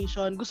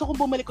conversation. Gusto kong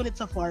bumalik ulit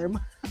sa farm.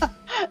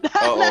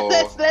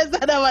 Stress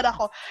na naman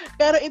ako.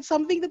 Pero it's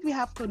something that we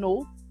have to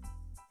know.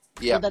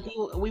 So that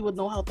we would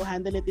know how to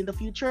handle it in the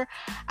future.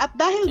 At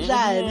dahil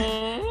dyan,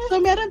 so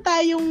meron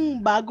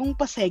tayong bagong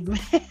segment.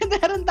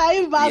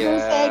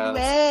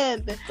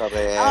 Segment.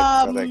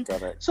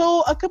 Correct.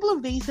 So a couple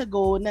of days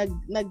ago,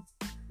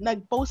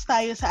 nag-post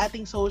tayo sa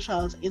ating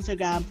socials,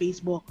 Instagram,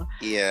 Facebook.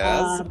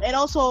 Yes. And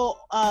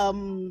also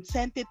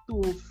sent it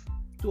to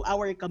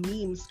our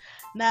ka-memes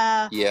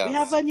na we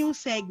have a new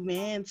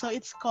segment. So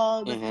it's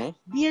called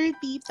Dear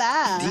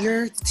Tita.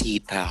 Dear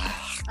Tita.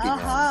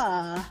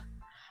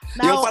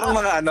 Now, yung parang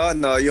mga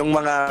yung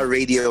mga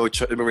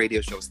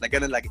radio shows na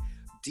ganun lagi.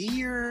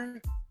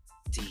 Dear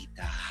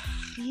Tita.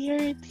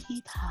 Dear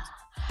Tita.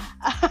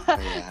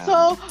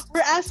 So,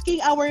 we're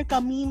asking our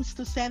ka-memes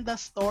to send us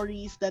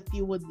stories that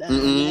you would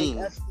like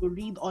us to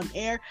read on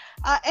air.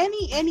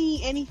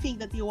 Anything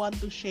that you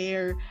want to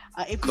share.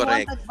 If you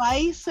want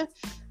advice,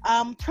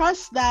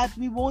 trust that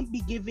we won't be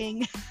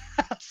giving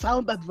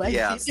sound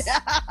advice.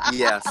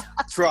 Yes.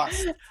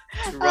 Trust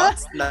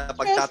na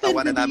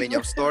pagtatawanan namin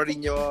yung story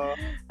nyo.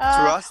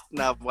 Trust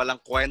na walang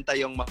kwenta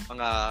yung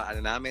mga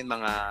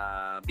mga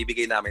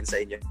bibigay namin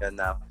sa inyo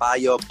na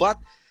payo. But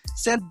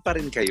send pa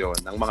rin kayo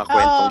ng mga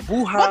kwentong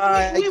buhay,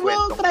 but we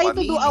will try pamilya.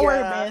 To do our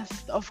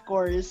best, of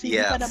course.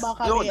 Hindi pa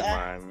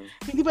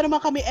naman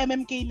kami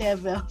MMK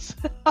levels.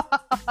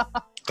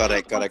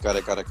 Correct.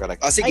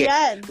 Sige,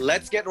 ayan.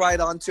 Let's get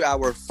right on to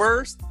our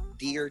first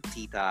Dear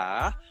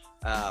Tita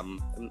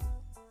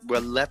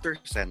letter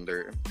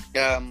sender.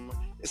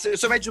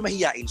 So medyo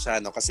mahiyain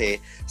siya,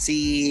 kasi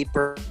si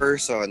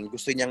person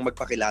gusto niyang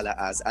magpakilala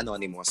as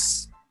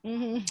anonymous.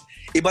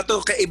 Iba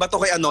to kay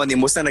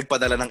Anonymous na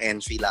nagpadala ng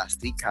entry last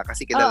week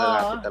kasi kilala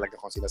natin talaga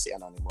kung sino si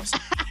Anonymous.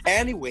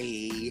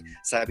 Anyway,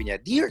 sabi niya,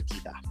 Dear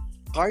Tita,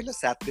 Carlo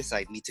sat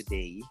beside me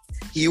today.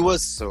 He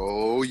was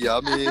so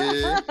yummy.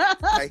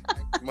 Ay,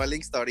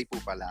 maling story po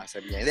pala.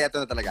 Sabi niya, hindi, ito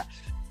na talaga.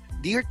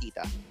 Dear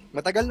Tita,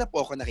 matagal na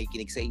po ako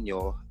nakikinig sa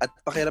inyo at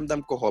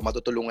pakiramdam ko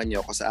matutulungan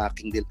niyo ako sa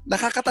aking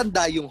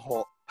nakakatanda yung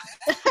ho.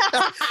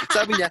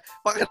 Sabi niya,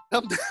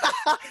 pakiramdam.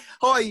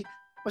 Hoy,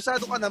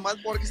 masyado ka naman.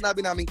 Porque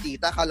sinabi namin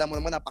tita, akala mo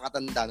naman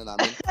napakatanda na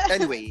namin.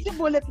 Anyway.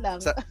 Sibulit lang.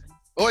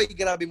 Hoy,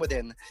 grabe mo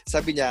din.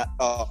 Sabi niya,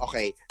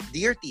 okay,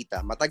 Dear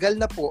Tita, matagal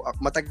na po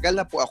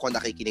ako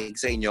nakikinig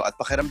sa inyo at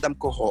pakiramdam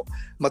ko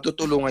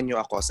matutulungan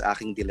niyo ako sa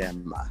aking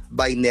dilemma.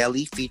 By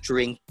Nelly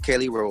featuring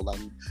Kelly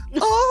Rowland.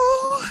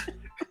 Oh!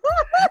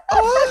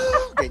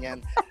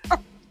 Ganyan.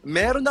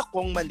 Meron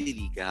akong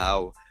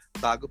manliligaw.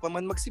 Bago pa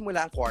man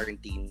magsimula ang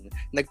quarantine,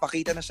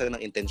 nagpakita na siya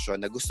ng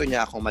intensyon na gusto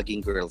niya akong maging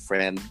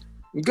girlfriend.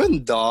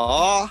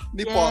 Ganda!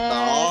 Ni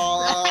Pota!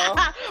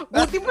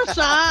 Buti mo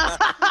siya!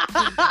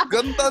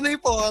 Ganda ni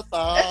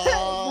Pota!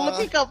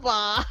 Buti ka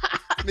pa!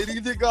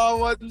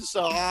 Nililigawan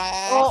siya!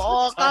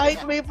 Oo,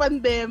 kahit may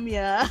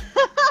pandemya.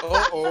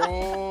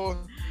 Oo.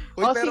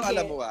 Uy, pero sige.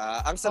 alam mo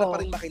ang sarap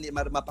pa rin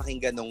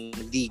mapakinggan nung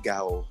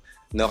ligaw.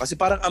 No? Kasi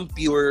parang ang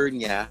pure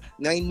niya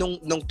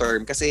nung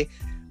term. Kasi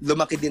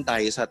lumaki din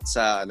tayo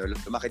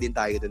lumaki din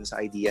tayo dun sa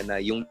idea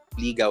na yung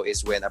ligaw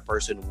is when a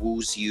person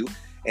woos you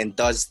and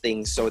does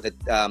things so that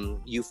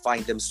you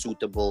find them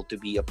suitable to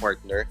be a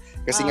partner.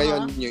 Kasi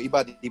ngayon, yung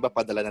iba, di ba,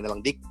 padala na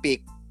lang dick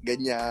pic,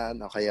 ganyan,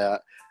 o kaya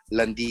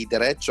landi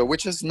diretso,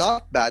 which is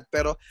not bad,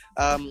 pero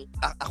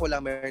ako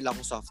lang, meron lang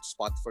akong soft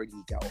spot for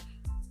ligaw.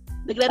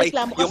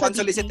 Nagre-reklamo ka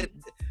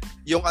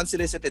yung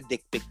unsolicited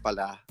dick pic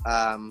pala,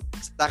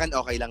 sa akin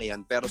okay lang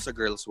yan, pero sa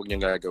girls, huwag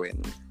niyong gagawin.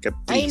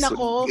 Ay, Please,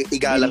 nako.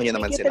 igalang niyo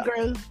naman sila.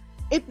 Girl,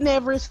 it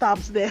never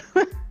stops them.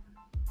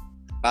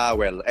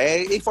 Well,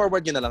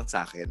 i-forward nyo na lang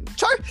sa akin.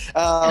 Char!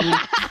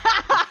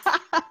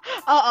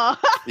 Oo.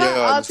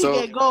 Yun.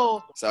 Sige,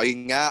 go. So,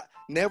 yun nga,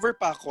 never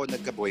pa ako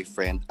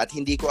nagka-boyfriend at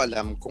hindi ko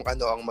alam kung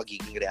ano ang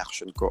magiging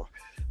reaction ko.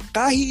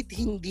 Kahit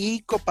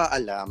hindi ko pa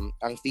alam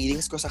ang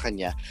feelings ko sa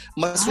kanya,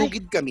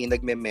 masugid kami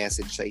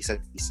nagme-message sa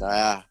isa't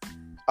isa.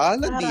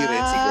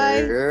 Nandirin si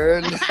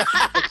girl.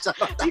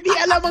 Hindi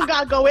alam ang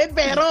gagawin,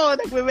 pero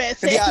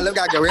nagme-message. Hindi alam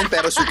gagawin,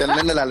 pero sure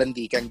na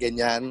nalalandikan,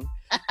 ganyan.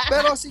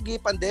 Pero sige,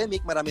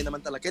 pandemic, marami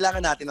naman talaga.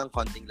 Kailangan natin ng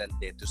konting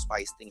landi to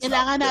spice things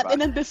Kailangan up. natin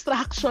ng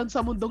distraction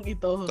sa mundong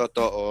ito.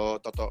 Totoo.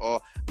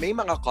 May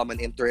mga common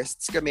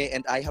interests kami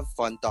and I have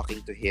fun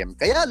talking to him.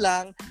 Kaya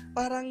lang,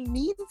 parang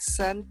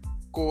minsan,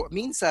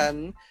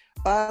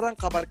 parang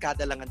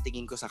kabarkada lang ang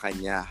tingin ko sa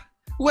kanya.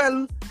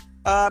 Well,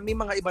 may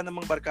mga iba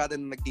namang barkada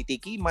na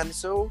nagtitikiman,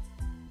 so...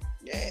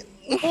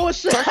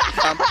 Push!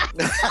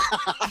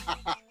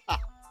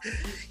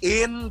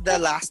 In the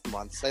last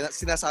month,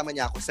 sinasama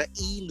niya ako sa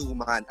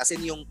inuman. As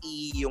in,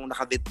 yung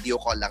naka-video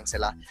call lang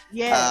sila.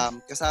 Yes.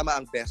 Kasama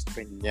ang best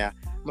friend niya.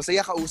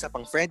 Masaya kausap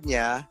ang friend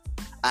niya.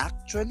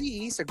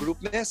 Actually, sa group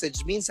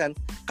message, minsan,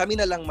 kami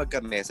na lang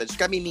magka-message.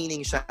 Kami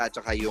meaning siya at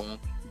saka yung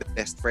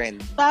best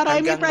friend. Taray,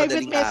 may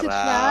private message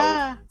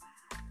na.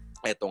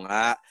 Eto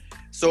nga.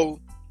 So,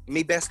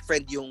 may best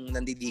friend yung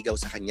nandiligaw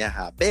sa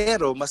kanya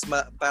Pero,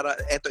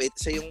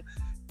 siya yung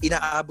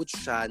inaabot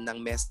siya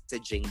ng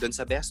messaging doon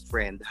sa best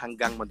friend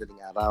hanggang madaling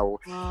araw.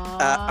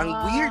 Ang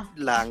weird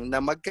lang na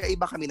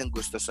magkaiba kami ng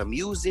gusto sa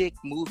music,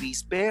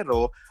 movies,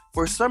 pero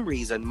for some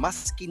reason,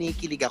 mas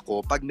kinikilig ako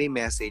pag may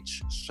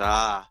message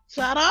siya.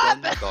 Sarap!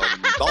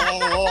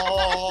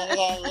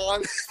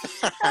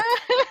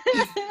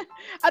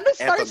 Anong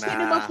Star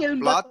Cinema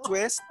film ba? Plot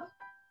twist.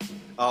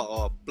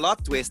 Oo,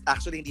 plot twist.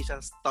 Actually, hindi siya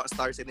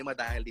Star Cinema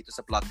dahil dito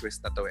sa plot twist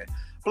na to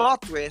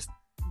Plot twist,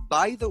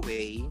 by the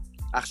way,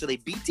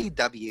 actually,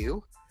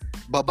 BTW,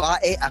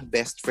 babae ang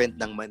best friend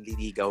ng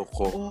manliligaw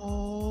ko.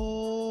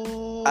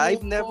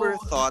 I've never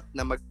thought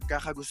na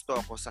magkakagusto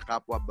ako sa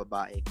kapwa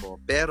babae ko.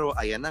 Pero,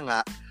 ayan na nga,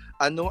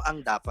 ano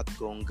ang dapat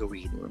kong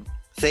gawin?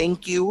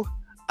 Thank you,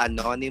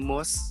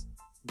 Anonymous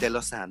de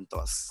los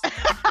Santos.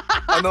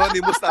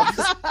 Anonymous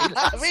Santos.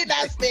 May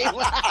last name.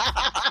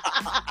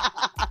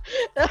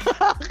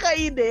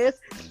 Kainis.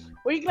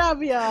 Uy,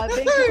 grabe yan.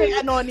 Thank you kay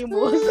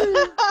Anonymous.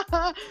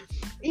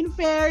 In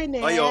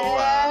fairness.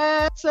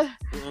 So,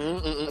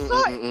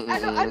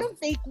 anong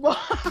take mo?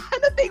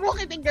 Anong take mo,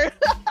 Kiting Girl?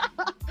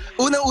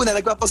 Unang-una,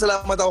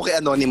 nagpapasalamat ako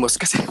kay Anonymous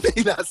kasi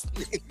may last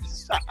name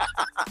siya.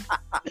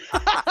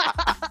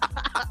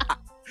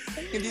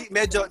 Hindi,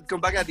 medyo,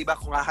 kumbaga, di ba,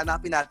 kung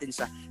hahanapin natin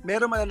siya,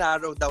 medyo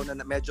mananaraw down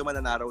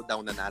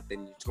na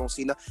natin kung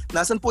sino.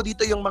 Nasaan po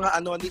dito yung mga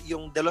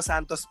yung De Los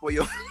Santos po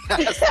yung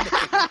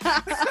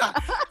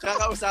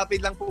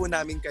kakausapin lang po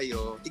namin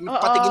kayo.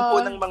 Patingin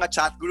po ng mga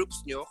chat groups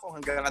nyo kung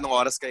hanggang anong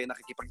oras kayo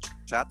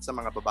nakikipag-chat sa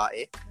mga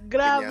babae.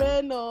 Grabe,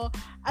 no?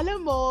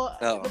 Alam mo,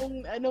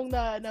 nung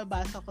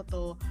nabasa ko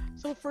to,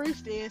 so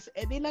first is,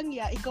 edi lang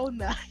ikaw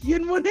na.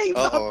 Yun muna yung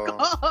top ko.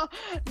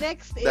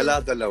 Next is,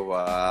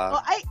 dalawa.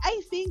 I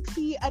think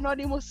si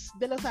Anonymous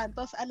de los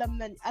Santos, alam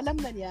na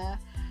niya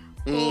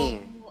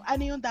kung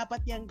ano yung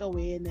dapat niyang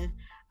gawin.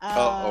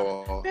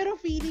 Oo. Pero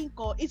feeling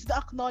ko, it's the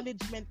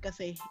acknowledgement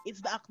kasi. It's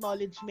the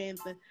acknowledgement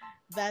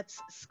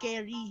that's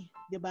scary,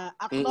 di ba?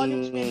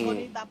 Acknowledgement ko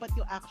yung dapat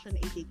yung action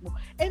na i-take mo.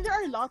 And there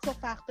are lots of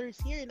factors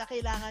here na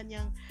kailangan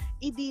niyang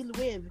i-deal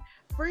with.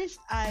 First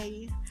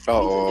ay,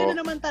 minsan gano'n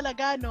naman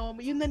talaga, no?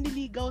 Yung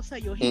nanliligaw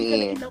sa'yo, hindi ka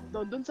na in-love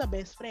doon sa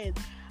best friend.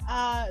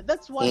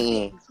 That's one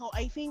thing. So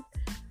I think,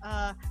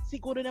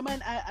 siguro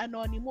naman,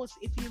 Anonymous,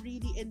 if you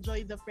really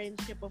enjoy the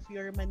friendship of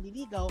your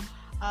manliligaw,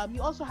 you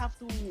also have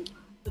to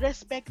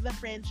respect the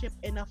friendship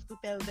enough to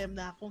tell them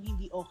na kung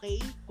hindi okay,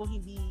 kung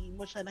hindi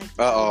mo siya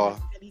nakikita.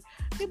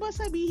 Diba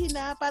sabihin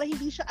na para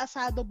hindi siya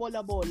asado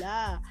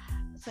bola-bola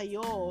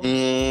sa'yo.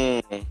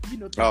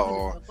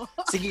 Oo.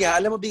 Sige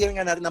nga, alam mo, bigyan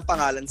nga natin ng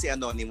pangalan si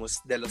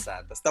Anonymous De Los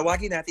Santos.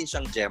 Tawagin natin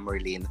siyang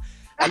Gemerlin.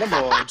 Alam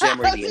mo,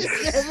 Gemerlin.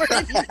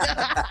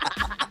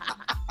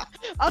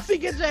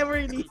 Sige,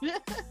 Gemerlin.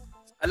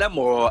 Alam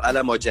mo,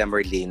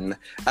 Gemerlin.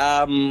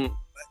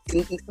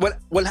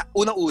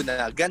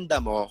 Unang-una,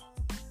 ganda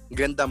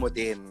mo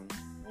din.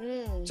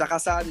 Tsaka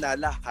sana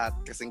lahat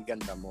kasing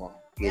ganda mo.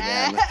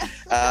 Ganyan.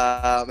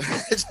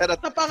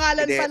 Sa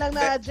pangalan pa lang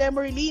na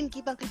Gemerlin,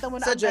 kitang-kita mo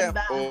na ang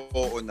ganda.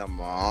 Oo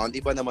naman.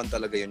 Iba naman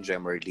talaga yung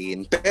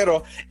Gemerlin.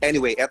 Pero,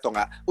 anyway, eto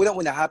nga.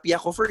 Unang-una, happy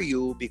ako for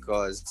you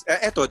because,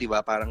 eto, di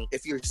ba, parang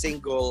if you're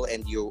single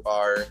and you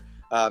are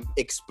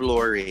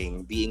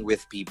exploring being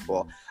with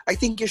people, I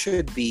think you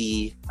should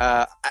be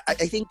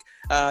I think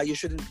you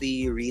shouldn't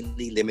be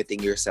really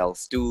limiting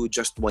yourself to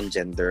just one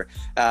gender.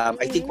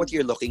 I think what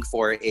you're looking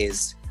for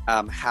is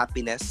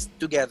happiness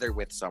together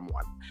with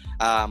someone.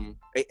 And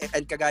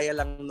kagaya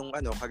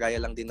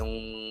lang din nung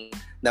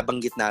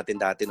nabanggit natin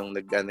dati nung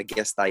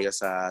nag-guest tayo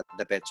sa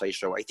The Pechay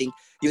Show. I think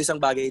yung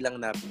isang bagay lang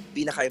na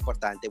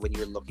pinaka-importante when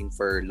you're looking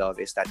for love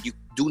is that you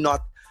do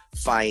not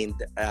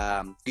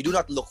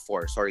look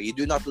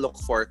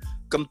for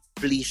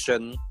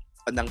completion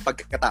ng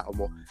pagkatao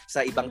mo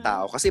sa ibang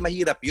tao kasi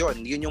mahirap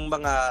yun yung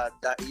mga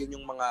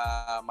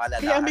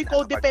malalaman. Kaya may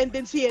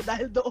codependency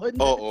dahil doon.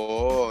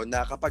 Oo,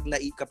 na kapag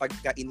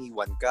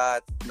iniwan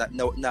ka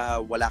na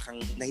wala kang,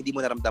 na hindi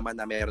mo naramdaman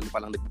na meron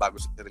palang nagbago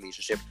sa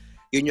relationship,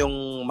 yun yung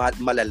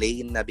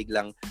malalayin na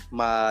biglang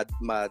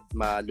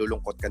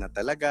malulungkot ka na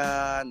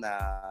talaga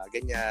na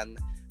ganyan.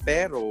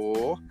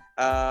 Pero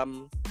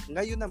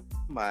ngayon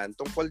naman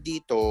tungkol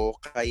dito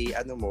kay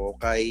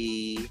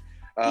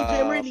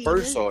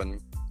person.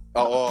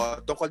 Oo,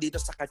 tungkol dito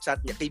sa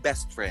ka-chat niya kay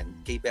best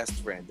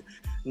friend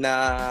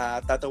na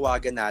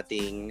tatawagan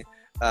nating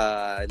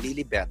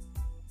Lilibet.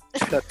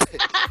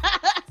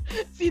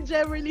 Si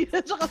Gemerlin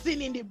at saka si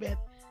Lilibet.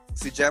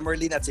 Si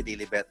Gemerlin at si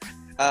Lilibet.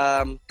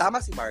 Tama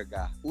si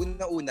Marga.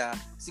 Una-una,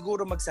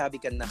 siguro magsabi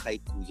ka na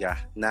kay Kuya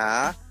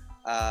na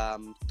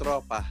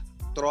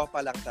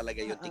tropa lang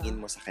talaga yung tingin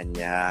mo sa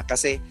kanya.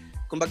 Kasi,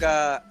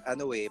 kumbaga,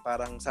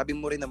 parang sabi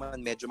mo rin naman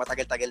medyo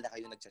matagal-tagal na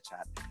kayo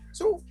nagchat-chat.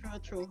 So,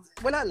 true.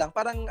 Wala lang.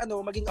 Parang,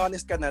 maging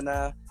honest ka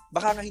na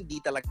baka nga hindi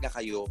talaga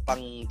kayo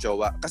pang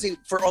jowa. Kasi,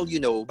 for all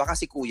you know, baka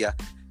si Kuya,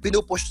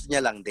 pinupush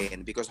niya lang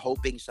din because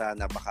hoping siya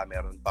na baka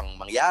meron pang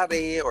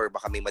mangyari or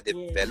baka may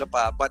ma-develop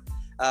pa. But,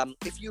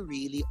 if you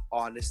really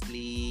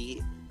honestly,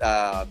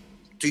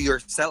 to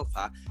yourself,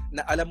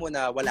 na alam mo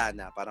na wala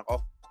na, parang,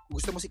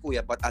 gusto mo si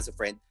Kuya but as a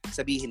friend,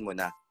 sabihin mo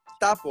na.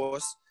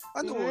 Tapos,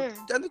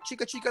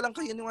 chika-chika lang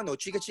kayo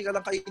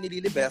ni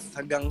Lilibeth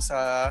hanggang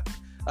sa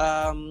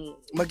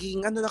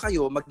maging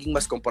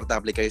mas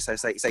komportable kayo sa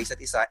isa't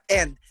isa.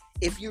 And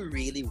if you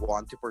really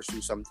want to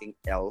pursue something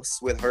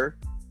else with her,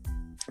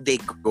 they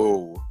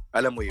go.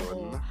 Alam mo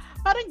yun?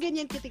 Parang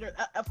ganyan category.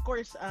 Of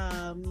course,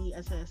 me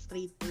as a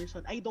straight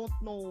person, I don't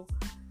know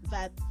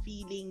that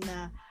feeling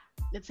na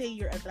let's say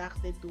you're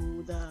attracted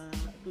to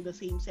the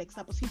same sex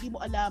tapos hindi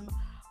mo alam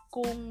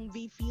kung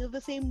they feel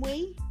the same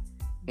way,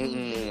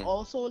 they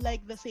also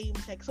like the same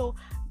sex. So,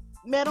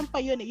 meron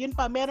pa yun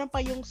meron pa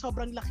yung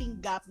sobrang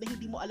laking gap na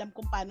hindi mo alam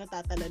kung paano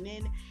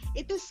tatalanin.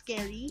 It is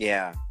scary.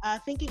 Yeah.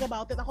 Thinking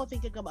about it,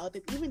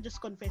 even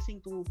just confessing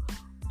to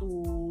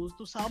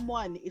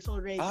someone is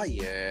already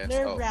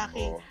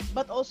nerve-wracking.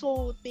 But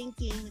also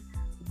thinking,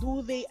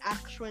 do they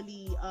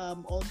actually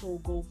also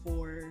go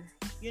for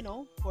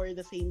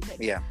the same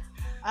sex? Yeah.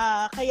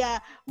 Kaya,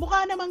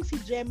 mukha namang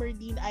si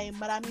Gemerlin ay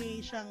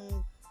marami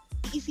siyang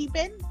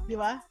iisipin, di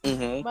ba?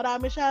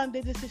 Marami siyang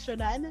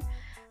dedesisyonan.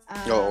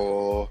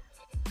 Oo.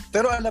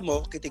 Pero alam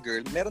mo, Kitty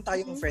Girl, meron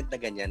tayong friend na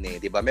ganyan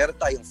di ba? Meron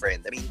tayong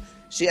friend. I mean,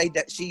 she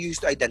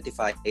used to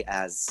identify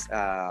as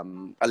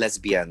a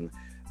lesbian.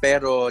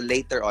 Pero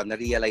later on,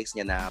 na-realize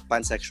niya na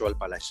pansexual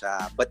pala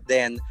siya. But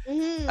then,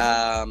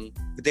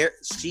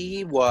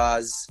 she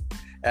was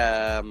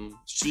a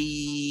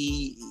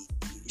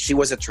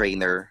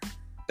trainer.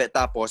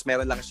 Tapos,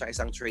 meron lang siya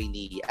isang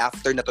trainee.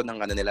 After na to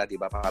ng nila, di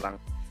ba? Parang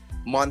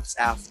months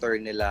after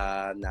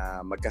nila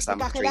na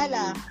magkasama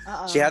trainee.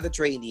 She had a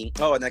trainee.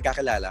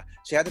 Nagkakilala.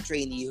 She had a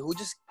trainee who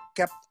just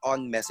kept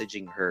on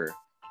messaging her.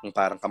 Yung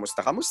parang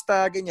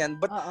kamusta ganyan,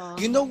 but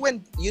you know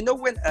when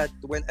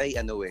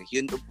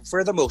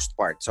for the most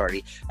part,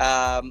 sorry,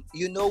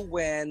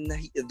 when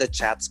the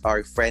chats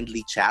are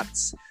friendly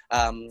chats,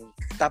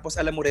 tapos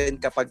alam mo rin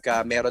kapag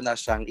meron na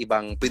siyang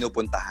ibang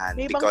pinupuntahan,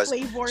 may because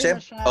flavor na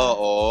siya.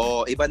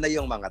 Iba na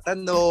yung mga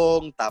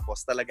tanong,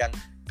 tapos talagang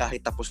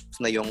kahit tapos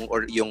na yung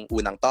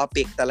unang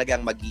topic,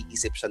 talagang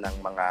mag-iisip siya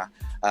ng mga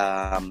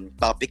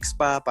topics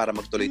pa para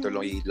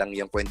magtuloy-tuloy lang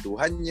yung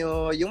kwentuhan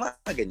nyo, yung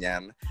mga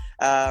ganyan.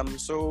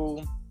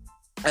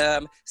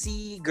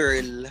 Si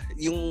girl,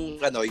 yung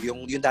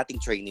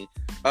dating trainee,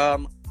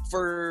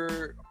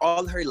 for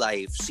all her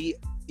life, she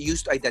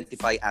used to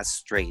identify as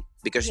straight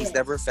because she's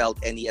never felt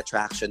any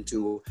attraction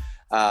to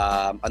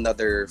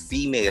another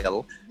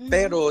female.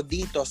 Pero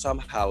dito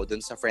somehow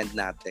dun sa friend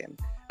natin,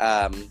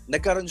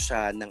 nagkaroon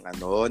siya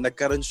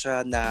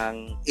ng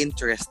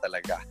interest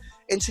talaga,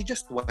 and she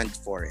just went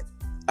for it.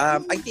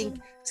 I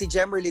think si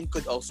Jemerlyn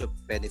could also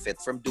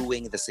benefit from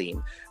doing the same.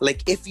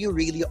 Like, if you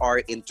really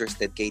are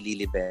interested kay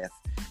Lilibeth,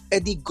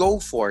 edi go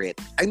for it.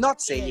 I'm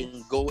not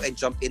saying go and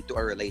jump into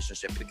a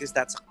relationship because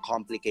that's a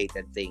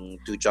complicated thing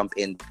to jump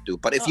into.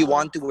 But if you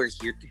want to, we're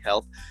here to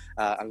help.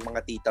 Ang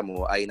mga tita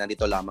mo ay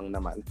nandito lamang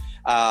naman.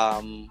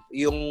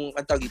 Yung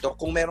tawag dito,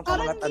 kung meron ka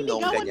mga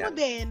tanong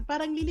ganyan.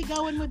 Parang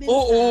liligawan mo din.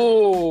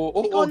 Oo,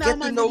 get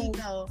to know.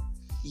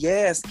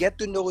 Yes,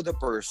 get to know the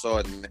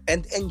person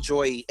and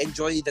enjoy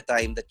the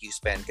time that you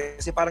spend.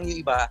 Kasi parang yung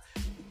iba,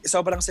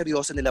 sobrang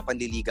seryoso nila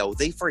panliligaw.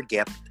 They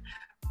forget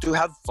to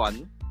have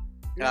fun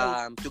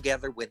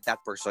together with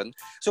that person.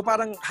 So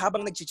parang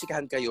habang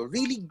nagchichikahan kayo,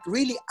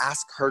 really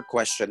ask her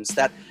questions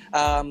that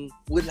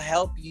will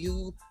help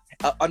you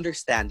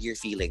understand your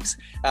feelings.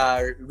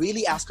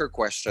 Really ask her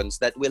questions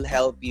that will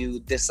help you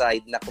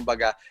decide na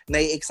kumbaga,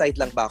 nai-excite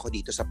lang ba ako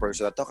dito sa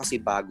person na to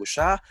kasi bago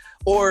siya,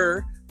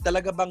 or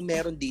talaga bang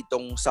meron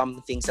ditong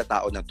something sa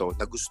tao na to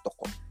na gusto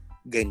ko.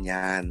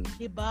 Ganyan.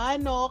 Diba,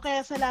 no?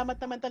 Kaya salamat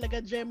naman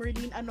talaga,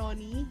 Jemerlyn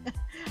Anoni.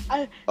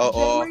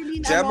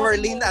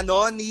 Jemerlyn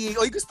Anoni.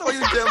 Oy, gusto ko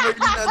yung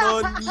Jemerlyn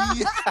Anoni.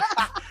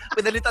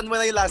 Pinalitan mo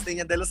na yung last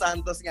name niya. De Los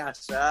Santos nga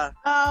siya.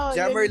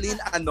 Jemerlyn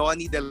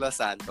Anoni De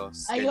Los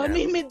Santos. Ayun,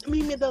 may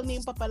middle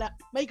name pa pala.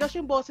 My gosh,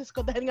 yung boses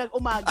ko dahil nga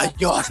umaga.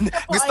 Ayun.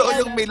 Gusto ko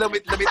yung may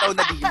lamitaw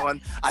na demon.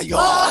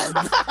 Ayun.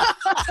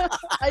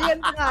 Ayun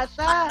nga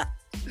siya.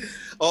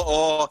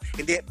 Oo,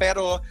 hindi,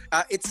 pero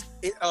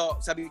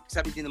sabi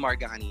din ni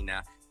Marga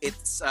kanina, it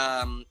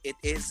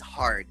is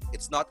hard.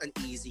 It's not an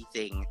easy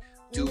thing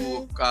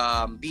to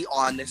be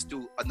honest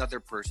to another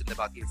person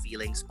about your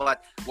feelings,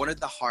 but one of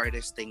the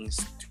hardest things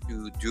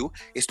to do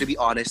is to be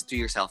honest to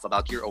yourself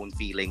about your own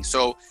feelings.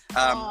 So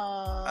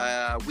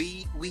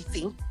we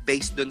think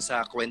based dun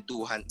sa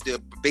kwento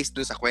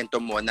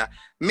mo na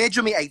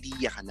medyo may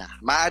idea ka na.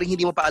 Maaaring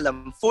hindi mo pa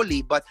alam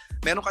fully, but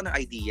meron ka ng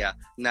idea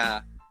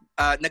na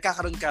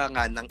nagkakaroon ka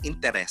nga ng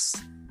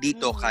interest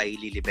dito kay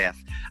Lilibeth.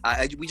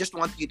 We just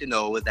want you to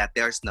know that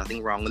there's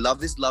nothing wrong.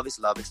 Love is love is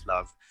love is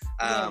love.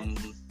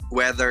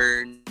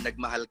 Whether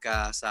nagmahal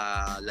ka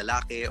sa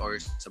lalaki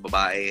or sa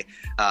babae,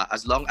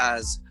 as long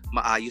as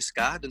maayos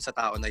ka dun sa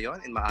tao na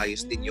yon and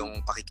maayos din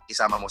yung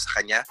pakikisama mo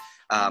sa kanya,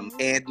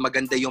 and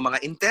maganda yung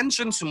mga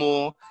intentions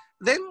mo,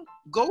 then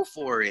go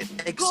for it.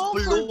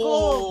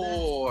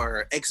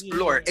 Explore. Yes.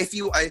 If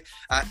you,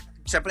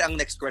 syempre ang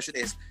next question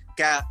is,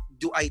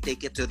 do I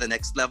take it to the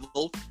next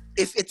level?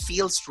 If it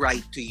feels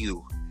right to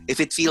you.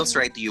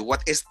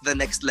 What is the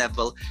next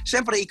level?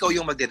 Siyempre, ikaw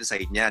yung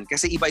magde-decide niyan.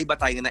 Kasi iba-iba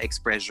tayo na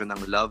expression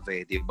ng love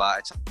di ba?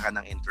 At saka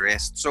ng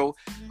interest. So,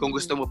 kung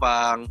gusto mo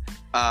pang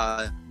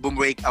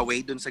break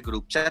away dun sa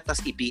group chat, tas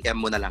i-PM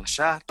mo na lang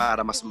siya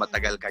para mas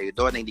matagal kayo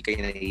doon, na hindi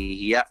kayo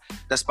nahihiya.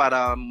 Tas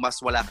para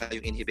mas wala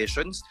kayong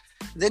inhibitions,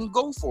 then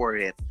go for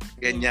it.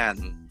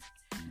 Ganyan.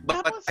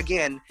 But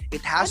again,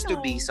 it has to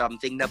be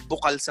something na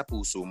bukal sa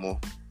puso mo.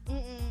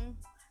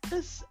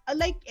 Because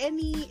like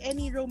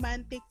any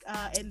romantic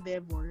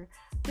endeavor,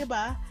 'di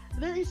ba?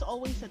 There is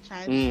always a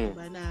chance, 'di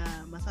ba, na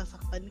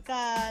masasaktan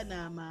ka,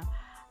 na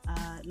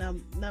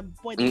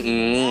pwede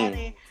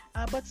mangyari.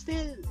 But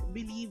still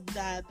believe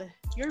that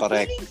your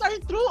feelings are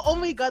true. Oh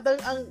my God,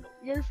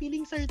 your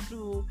feelings are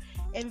true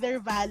and they're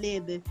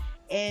valid.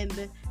 And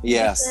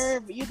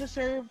you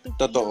deserve to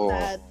feel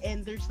that,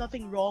 and there's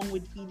nothing wrong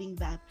with feeling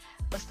that.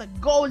 Basta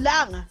go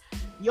lang.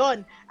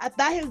 Yon. At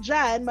dahil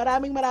dyan,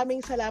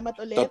 maraming salamat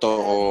ulit.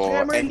 Totoo.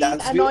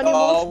 Jemerlyn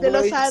Anonymous De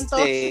Los Santos.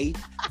 Say,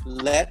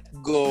 let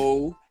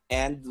go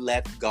and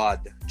let God.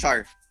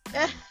 Char.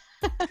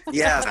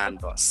 Yeah,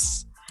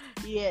 Santos.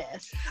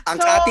 Yes. Ang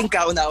ating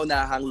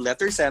kauna-unahang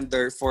letter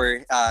sender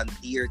for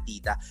Dear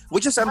Tita,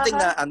 which is something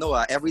na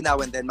every now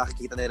and then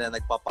makikita nila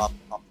nagpa-pop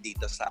up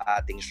dito sa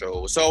ating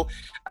show. So,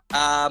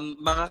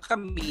 mga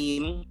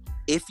kamim,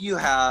 if you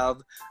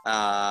have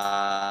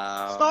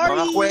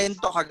mga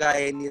kwento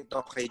kagaya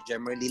nito kay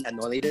Jemerlyn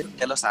Anoni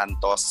De Los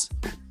Santos,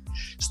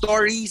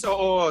 stories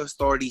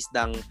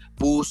ng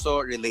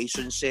puso,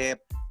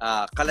 relationship,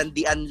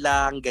 kalandian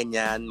lang,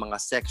 ganyan, mga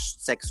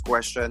sex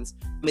questions,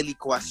 family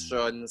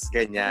questions,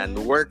 ganyan,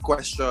 work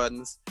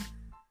questions,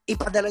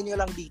 ipadala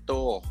nyo lang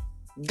dito.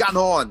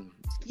 Ganon.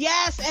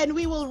 Yes, and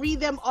we will read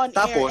them on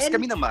Tapos, air. Tapos,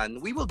 kami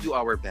naman, we will do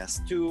our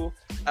best to,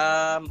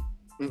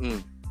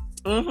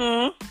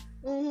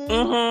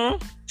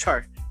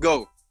 Char,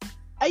 go.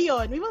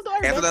 Ayun, we will do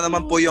our best. Ito na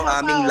naman po yung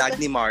aming lag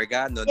ni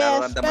Marga, no?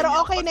 Yes, pero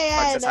okay na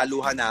yan.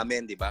 Pagsasaluhan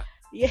namin, di ba?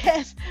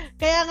 Yes.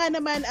 Kaya nga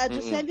naman,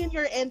 just send in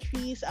your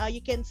entries. You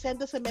can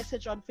send us a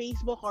message on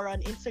Facebook or on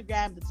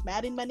Instagram. That's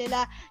Mad in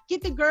Manila.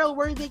 Kitty Girl,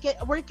 where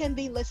can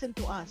they listen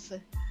to us?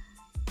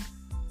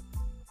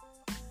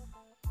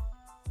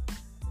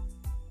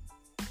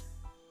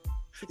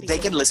 They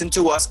can listen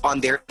to us on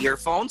their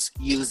earphones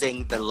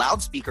using the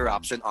loudspeaker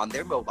option on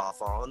their mobile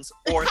phones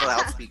or the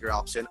loudspeaker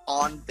option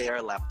on their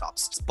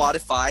laptops.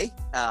 Spotify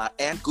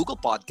and Google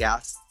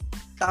Podcasts.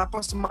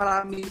 Tapos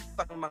marami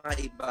pang mga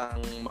ibang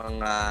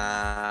mga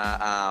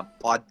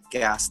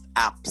podcast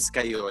apps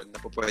kayo na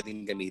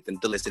pwedeng gamitin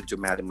to listen to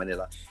Mad in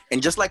Manila.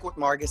 And just like what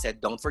Marga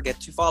said, don't forget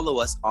to follow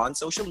us on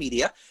social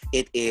media.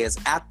 It is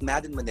at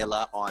Mad in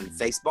Manila on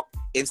Facebook,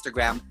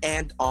 Instagram,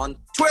 and on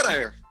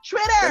Twitter.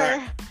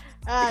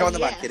 Ikaw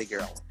naman, Kitty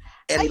Girl.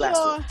 Any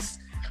last words?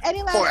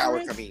 Any last for our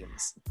words?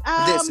 Kamins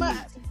this week.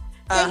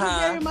 Thank you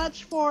very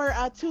much for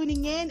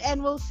tuning in,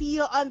 and we'll see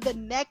you on the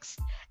next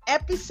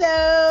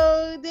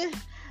episode.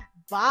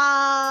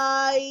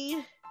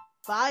 Bye.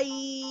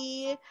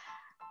 Bye.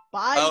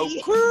 Bye.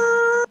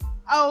 Oh.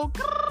 Oh.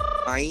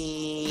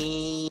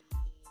 Bye.